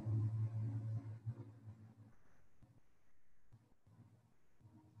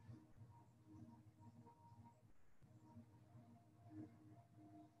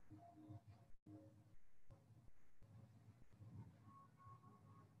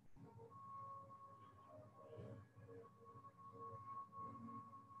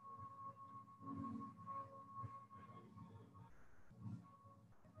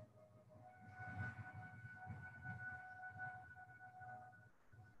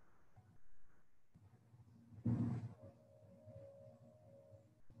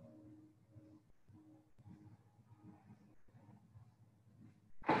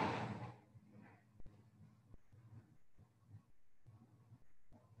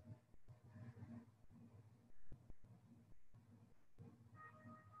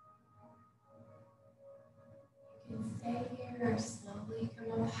 Stay here or slowly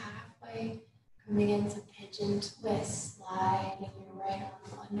come up halfway, coming into pigeon twist, sliding your right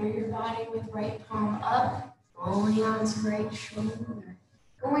arm under your body with right palm up, rolling onto right shoulder,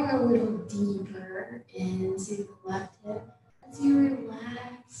 going a little deeper into the left hip. As you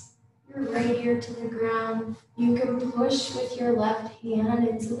relax your right ear to the ground, you can push with your left hand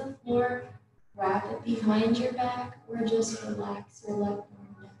into the floor, wrap it behind your back, or just relax your left arm.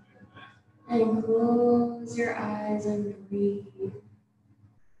 And close your eyes and breathe.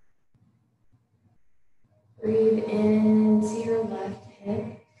 Breathe into your left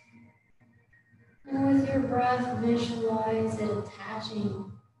hip. And with your breath, visualize it attaching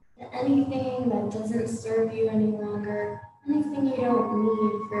to anything that doesn't serve you any longer, anything you don't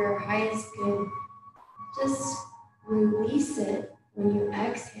need for your highest good. Just release it when you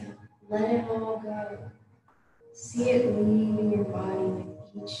exhale. Let it all go. See it leaving your body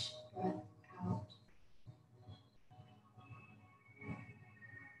with each breath out.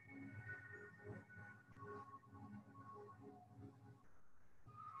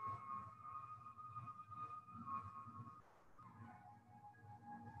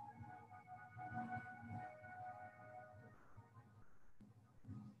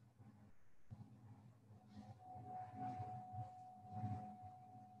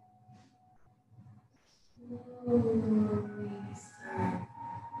 Slowly start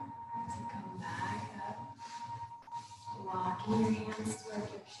to come back up, walking your hands toward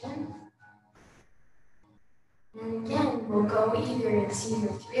your shin. And again, we'll go either into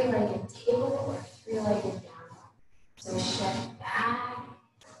your 3-legged table or 3-legged down dog. So shift back.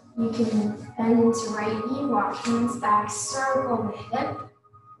 You can bend to right knee, walk hands back, circle the hip,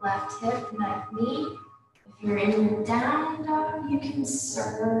 left hip, left knee. If you're in your down dog, you can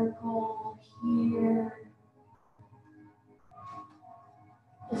circle here.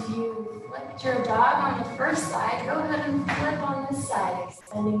 If you flipped your dog on the first side, go ahead and flip on this side,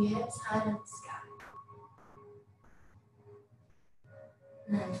 extending hips high to the sky.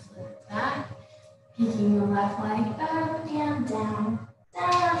 And then flip it back, peeking the left leg up and down.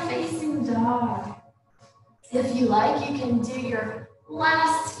 Downward facing dog. If you like, you can do your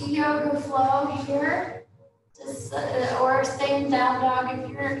last yoga flow here. Just, or same down dog if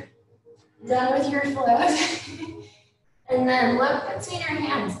you're done with your flows. And then look between your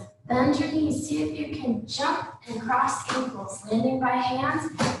hands. Bend your knees. See if you can jump and cross ankles. Landing by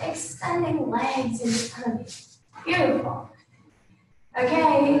hands, extending legs in front of you. Beautiful.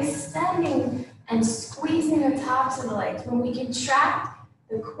 Okay, extending and squeezing the tops of the legs. When we contract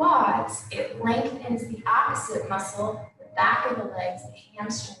the quads, it lengthens the opposite muscle, the back of the legs, the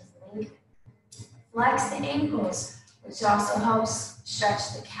hamstrings lengthen. Flex the ankles, which also helps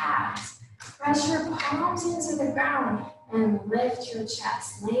stretch the calves. Press your palms into the ground and lift your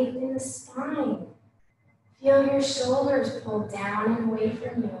chest. Lengthen the spine. Feel your shoulders pull down and away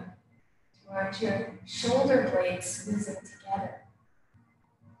from you towards your shoulder blades squeezing together.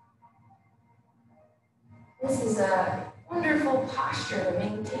 This is a wonderful posture to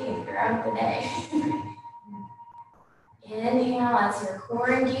maintain throughout the day. Inhale as your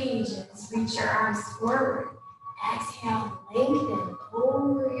core engages, reach your arms forward. Exhale, lengthen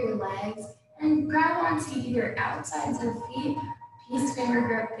over your legs and grab onto either outsides of feet, peace finger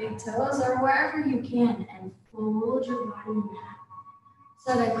grip big toes, or wherever you can, and fold your body in half.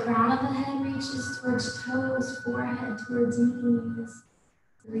 So the crown of the head reaches towards toes, forehead towards knees.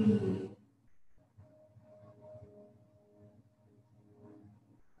 Breathe.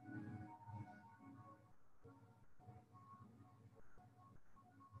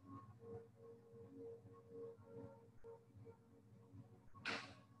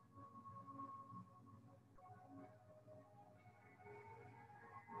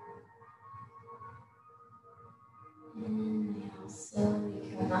 Inhale,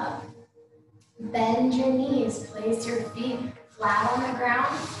 slowly come up. Bend your knees, place your feet flat on the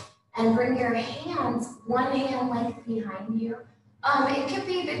ground, and bring your hands one hand length behind you. It could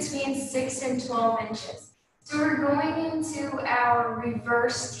be between 6 and 12 inches. So we're going into our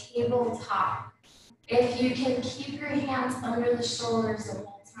reverse tabletop. If you can keep your hands under the shoulders the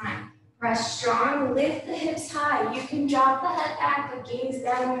whole time. Press strong, lift the hips high. You can drop the head back, but gaze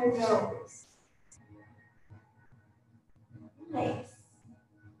down your nose. Nice.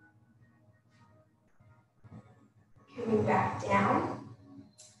 Coming back down.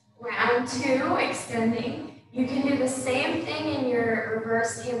 Round 2, extending. You can do the same thing in your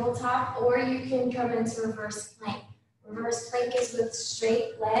reverse tabletop, or you can come into reverse plank. Reverse plank is with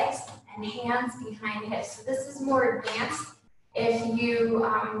straight legs and hands behind hips. So this is more advanced. If you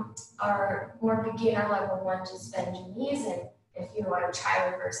are more beginner level 1, just bend your knees. And if you want to try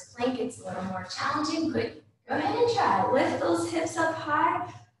reverse plank, it's a little more challenging, but go ahead and try. Lift those hips up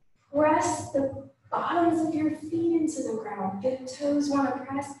high. Press the bottoms of your feet into the ground. Big toes want to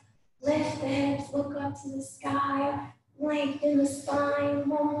press. Lift the hips, look up to the sky. Lengthen the spine.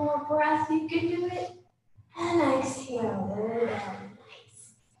 One more breath, you can do it. And exhale, lower down.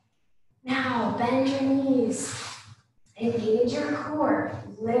 Nice. Now, bend your knees. Engage your core.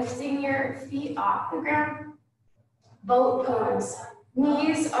 Lifting your feet off the ground. Boat pose.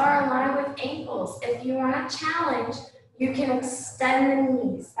 Knees are aligned with ankles. If you want a challenge, you can extend the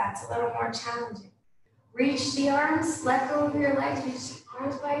knees. That's a little more challenging. Reach the arms, let go of your legs, reach the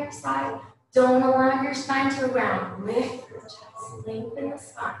arms by your side. Don't allow your spine to round. Lift your chest, lengthen the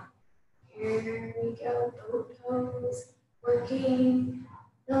spine. Here we go, boat pose, working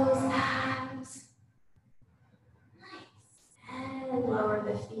those abs. Nice. And lower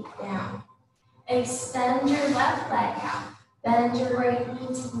the feet down. Extend your left leg out. Bend your right knee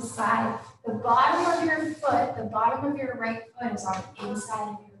to the side. The bottom of your foot, the bottom of your right foot is on the inside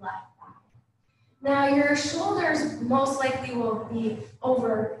of your left thigh. Now your shoulders most likely will be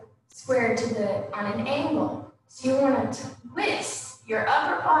over squared on an angle. So you want to twist your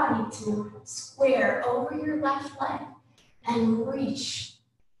upper body to square over your left leg and reach.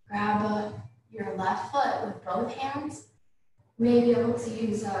 Grab your left foot with both hands. You may be able to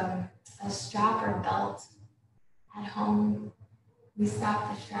use a strap or belt. At home, we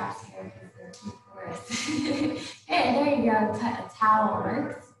stop the straps here because they're too porous. Hey, there you go, a towel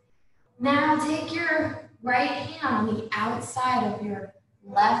works. Now take your right hand on the outside of your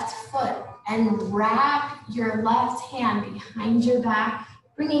left foot and wrap your left hand behind your back,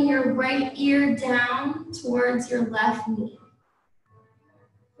 bringing your right ear down towards your left knee.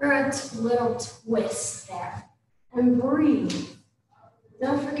 For a little twist there. And breathe.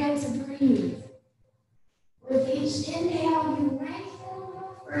 Don't forget to breathe. With each inhale, you lengthen a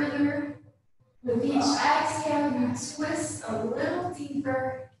little further. With each exhale, you twist a little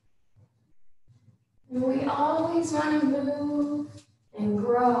deeper. And we always want to move and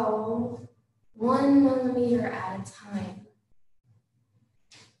grow 1 millimeter at a time.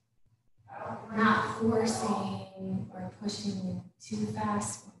 We're not forcing or pushing too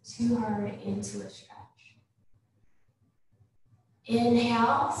fast or too hard into a stretch.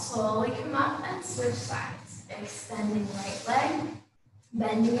 Inhale, slowly come up and switch sides. Extending right leg,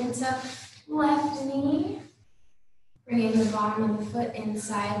 bending into left knee, bringing the bottom of the foot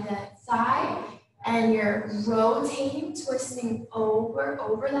inside the thigh, and you're rotating, twisting over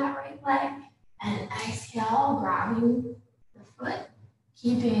that right leg, and exhale, grabbing the foot,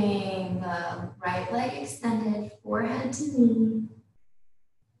 keeping the right leg extended, forehead to knee.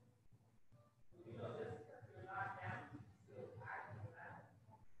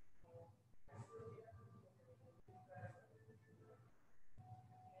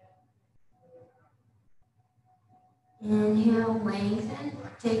 Inhale, lengthen.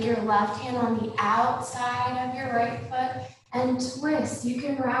 Take your left hand on the outside of your right foot and twist. You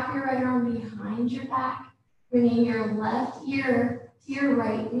can wrap your right arm behind your back, bringing your left ear to your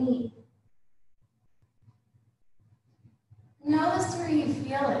right knee. Notice where you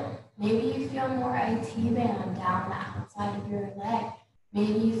feel it. Maybe you feel more IT band down the outside of your leg.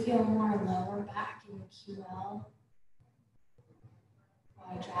 Maybe you feel more lower back in the QL,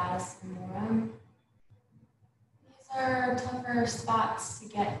 quadratus femorum. Are tougher spots to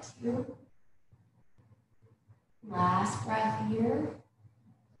get to. Last breath here.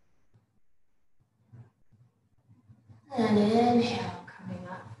 And inhale, coming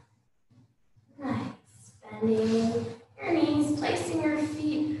up. Nice. Bending your knees, placing your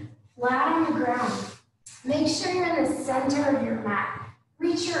feet flat on the ground. Make sure you're in the center of your mat.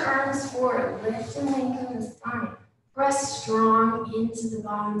 Reach your arms forward, lift and lengthen the spine. Press strong into the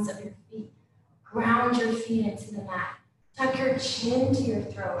bottoms of your feet. Ground your feet into the mat. Tuck your chin to your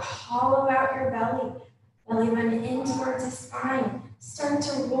throat. Hollow out your belly. Belly button in towards the spine. Start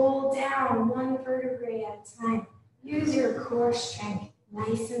to roll down 1 vertebrae at a time. Use your core strength,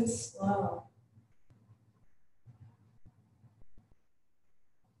 nice and slow.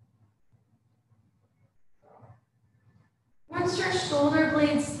 Once your shoulder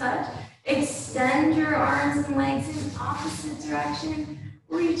blades touch, extend your arms and legs in opposite direction,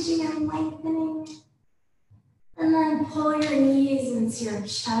 reaching and lengthening. And then pull your knees into your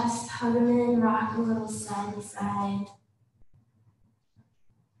chest, hug them in, rock a little side to side.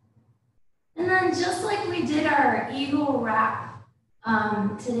 And then just like we did our eagle wrap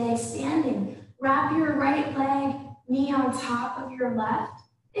today standing, wrap your right leg, knee on top of your left.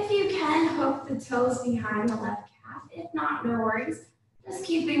 If you can, hook the toes behind the left calf. If not, no worries. Just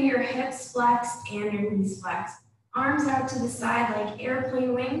keeping your hips flexed and your knees flexed. Arms out to the side like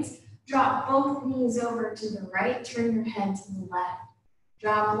airplane wings. Drop both knees over to the right, turn your head to the left.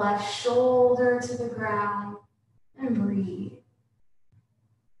 Drop left shoulder to the ground and breathe.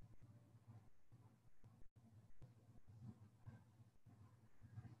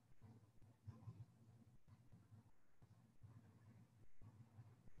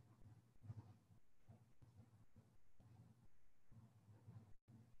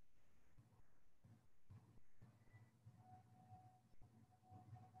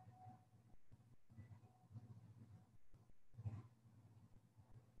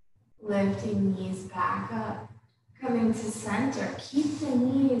 Lifting knees back up, coming to center. Keep the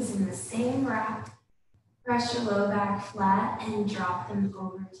knees in the same wrap. Press your low back flat and drop them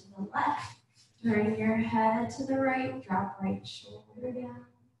over to the left. Turn your head to the right, drop right shoulder down,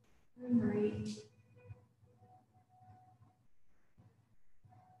 and breathe.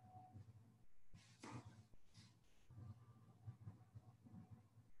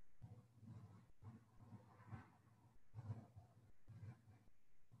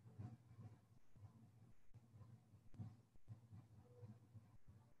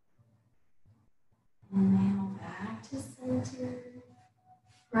 Inhale back to center.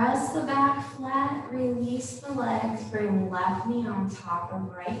 Press the back flat, release the legs, bring left knee on top of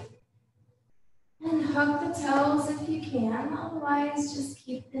right. And hook the toes if you can, otherwise just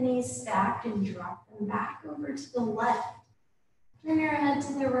keep the knees stacked and drop them back over to the left. Turn your head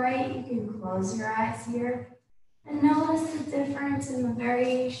to the right, you can close your eyes here. And notice the difference in the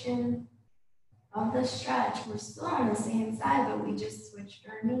variation of the stretch. We're still on the same side, but we just switched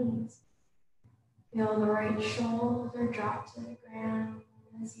our knees. Feel the right shoulder drop to the ground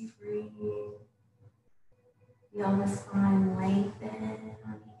as you breathe. Feel the spine lengthen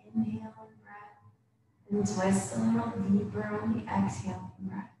on the inhale and breath, and twist a little deeper on the exhale and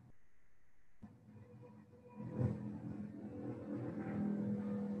breath.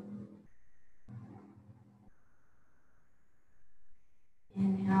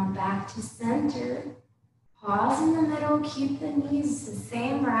 back to center. Pause in the middle, keep the knees the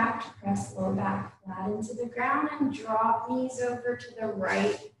same wrapped, press low back flat into the ground and drop knees over to the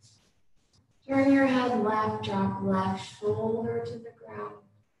right. Turn your head left, drop left shoulder to the ground.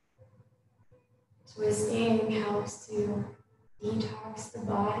 Twisting helps to detox the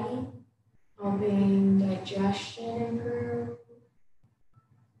body, helping digestion improve.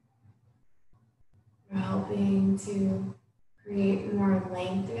 We're helping to create more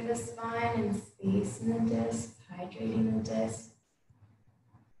length through the spine and space in the disc, hydrating the disc.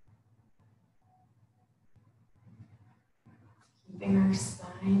 Keeping our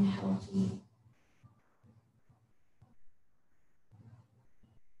spine healthy.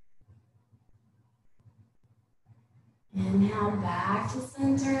 Inhale back to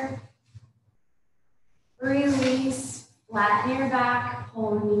center. Release, flatten your back,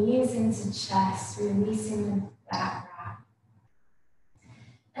 pull knees into chest, releasing the back wrap.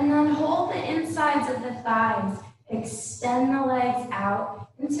 And then hold the insides of the thighs. Extend the legs out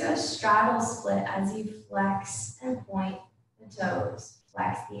into a straddle split as you flex and point the toes.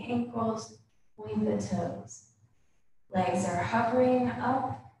 Flex the ankles, point the toes. Legs are hovering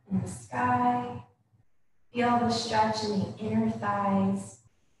up in the sky. Feel the stretch in the inner thighs.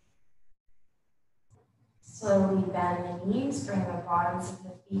 Slowly bend the knees, bring the bottoms of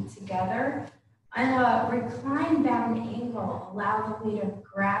the feet together. On a reclined bound angle, allow the weight of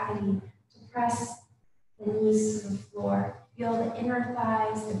gravity to press the knees to the floor. Feel the inner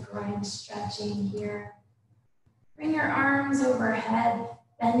thighs, the groin stretching here. Bring your arms overhead,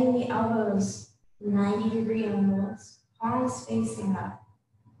 bending the elbows, 90-degree angles, palms facing up.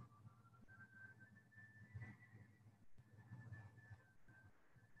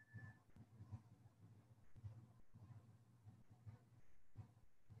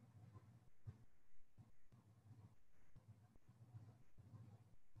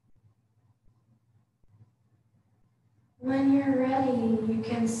 When you're ready, you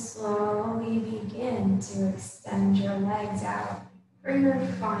can slowly begin to extend your legs out for your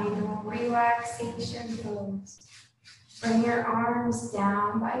final relaxation pose. Bring your arms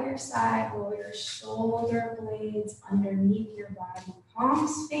down by your side, roll your shoulder blades underneath your body,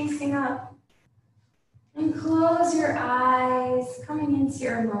 palms facing up. And close your eyes, coming into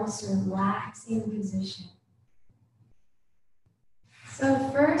your most relaxing position. So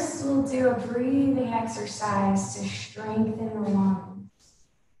first, we'll do a breathing exercise to strengthen the lungs.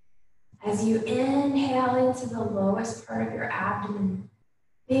 As you inhale into the lowest part of your abdomen,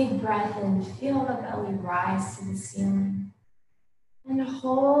 big breath in, feel the belly rise to the ceiling. And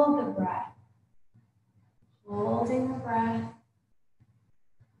hold the breath. Holding the breath.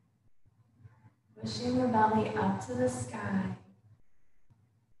 Pushing the belly up to the sky.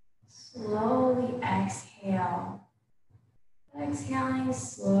 Slowly exhale. Exhaling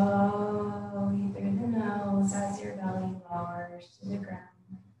slowly through the nose as your belly lowers to the ground.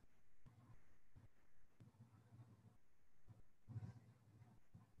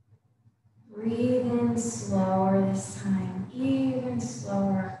 Breathe in slower this time, even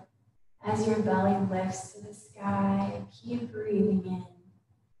slower as your belly lifts to the sky. Keep breathing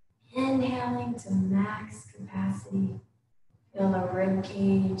in. Inhaling to max capacity. Feel the rib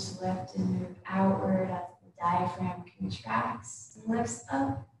cage lift and move outward as the diaphragm contracts and lifts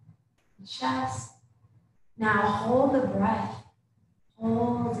up the chest. Now hold the breath,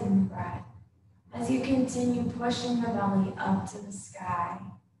 holding the breath as you continue pushing the belly up to the sky.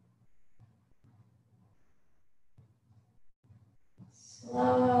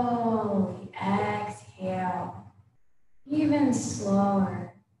 Slowly exhale, even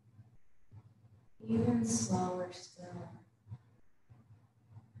slower still.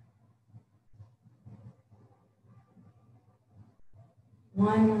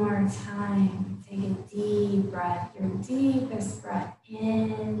 One more time, take a deep breath, your deepest breath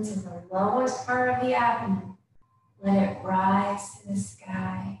into the lowest part of the abdomen. Let it rise to the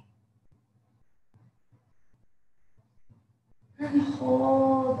sky. And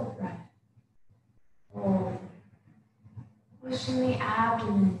hold the breath. Hold. Pushing the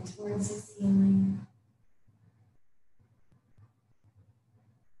abdomen towards the ceiling.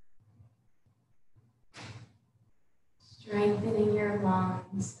 Strengthening your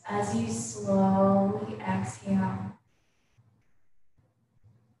lungs as you slowly exhale.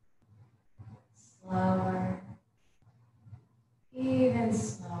 Slower, even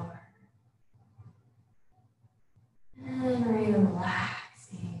slower. And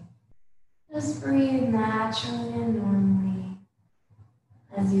relaxing. Just breathe naturally and normally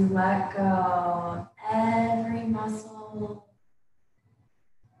as you let go of every muscle.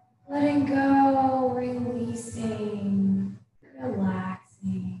 Letting go, releasing,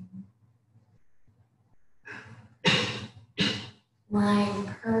 relaxing.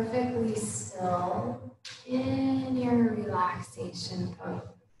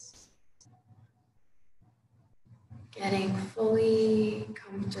 getting fully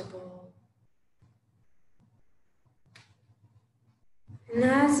comfortable. And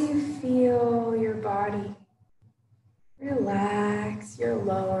as you feel your body relax your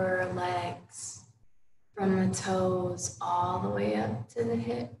lower legs from the toes all the way up to the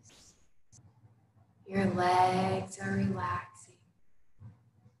hips, your legs are relaxing.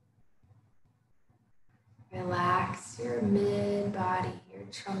 Relax your mid-body, your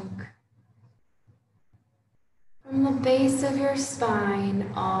trunk. From the base of your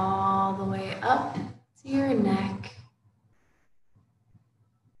spine all the way up to your neck.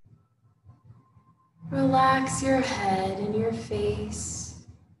 Relax your head and your face.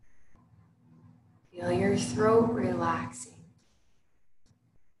 Feel your throat relaxing.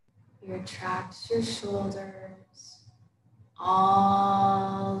 Retract your shoulders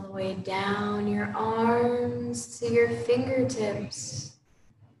all the way down your arms to your fingertips.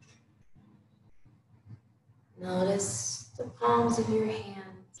 Notice the palms of your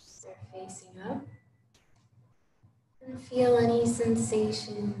hands, they're facing up. And feel any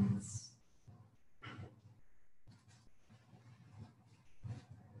sensations.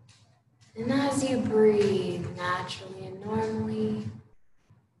 And as you breathe naturally and normally,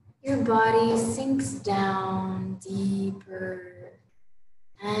 your body sinks down deeper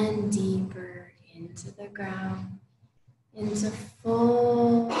and deeper into the ground, into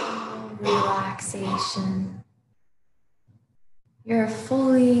full relaxation. You're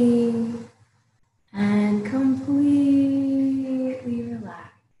fully and completely relaxed.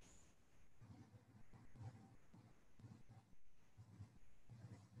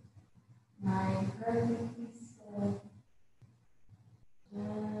 Mind perfectly still.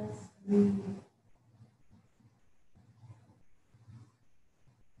 Just breathe.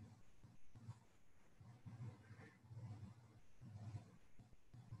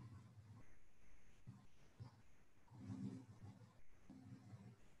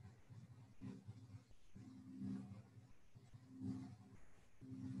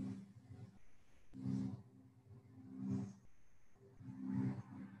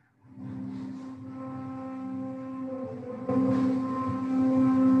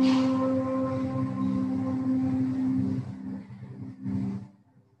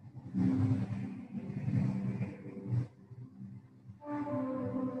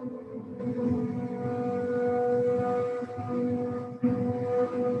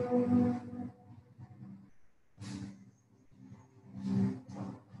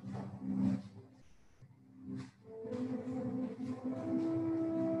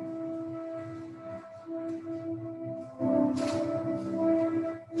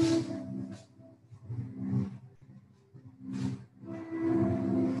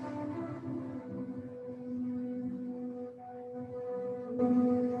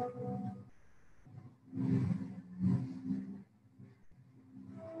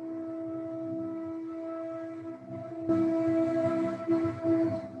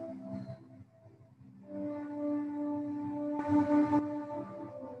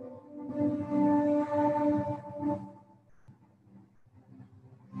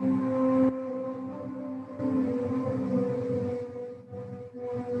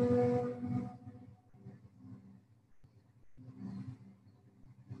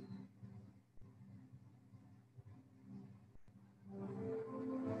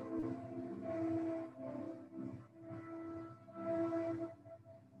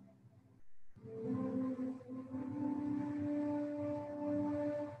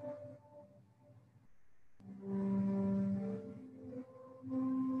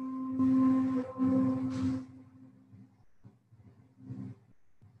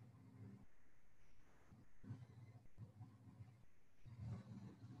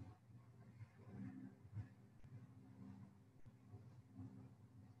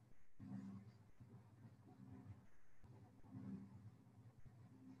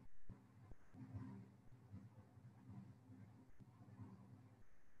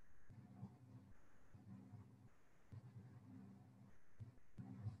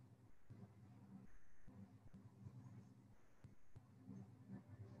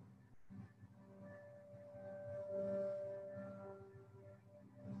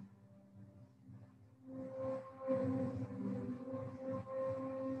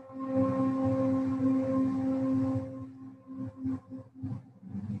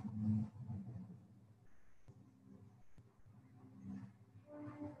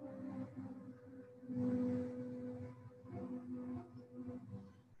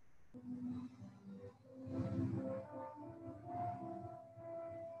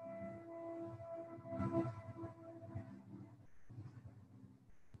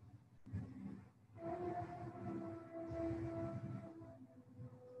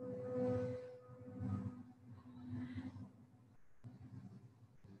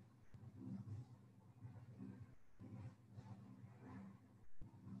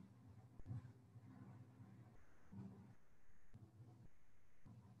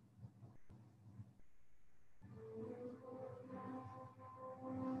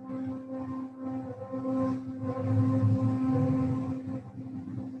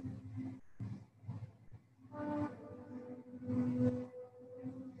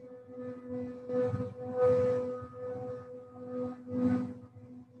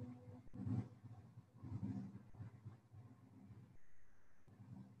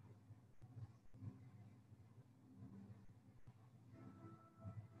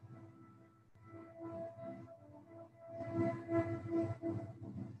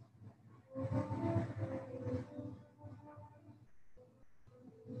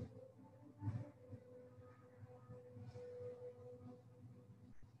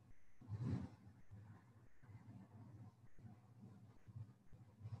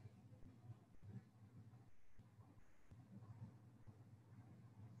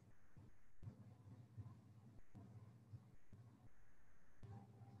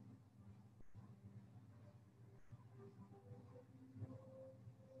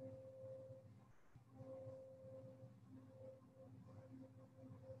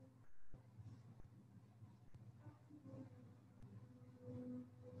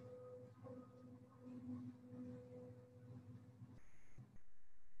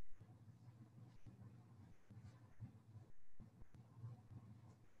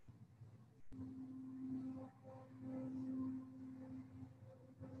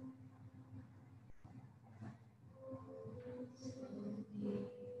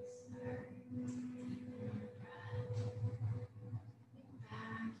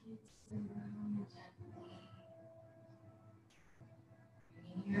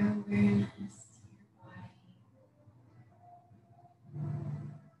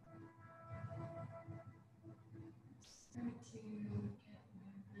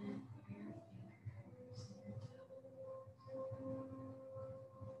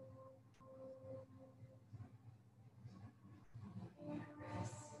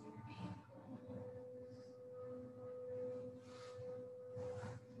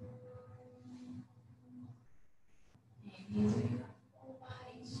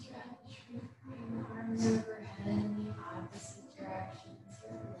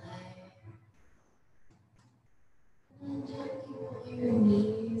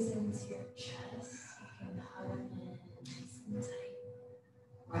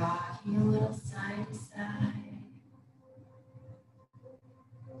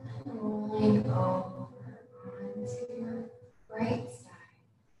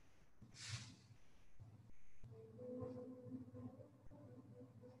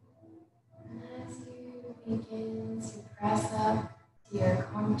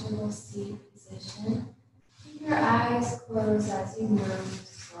 comfortable seat position. Keep your eyes closed as you move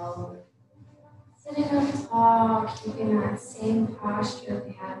slowly. Sitting up tall, keeping that same posture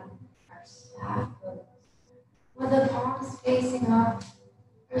we had in our staff pose. With the palms facing up,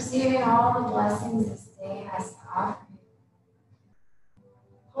 receiving all the blessings this day has to offer you.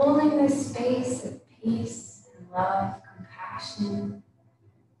 Holding this space of peace and love, compassion,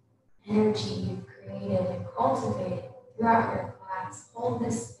 energy you've created and cultivated throughout your class. Hold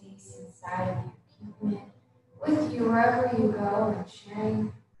this space inside of you, keeping it with you wherever you go and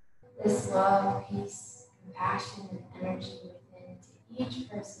sharing this love, peace, compassion, and energy within to each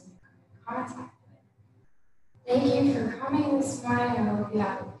person you come in contact with. Thank you for coming this morning. I hope you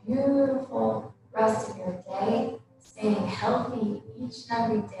have a beautiful rest of your day, staying healthy each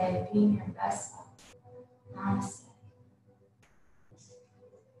and every day, being your best self. Namaste.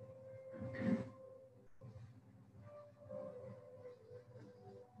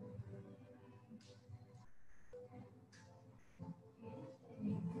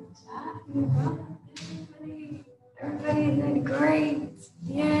 Everybody did great.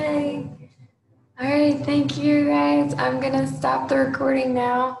 Yay. All right, thank you guys. I'm gonna stop the recording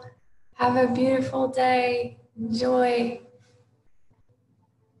now. Have a beautiful day. Enjoy.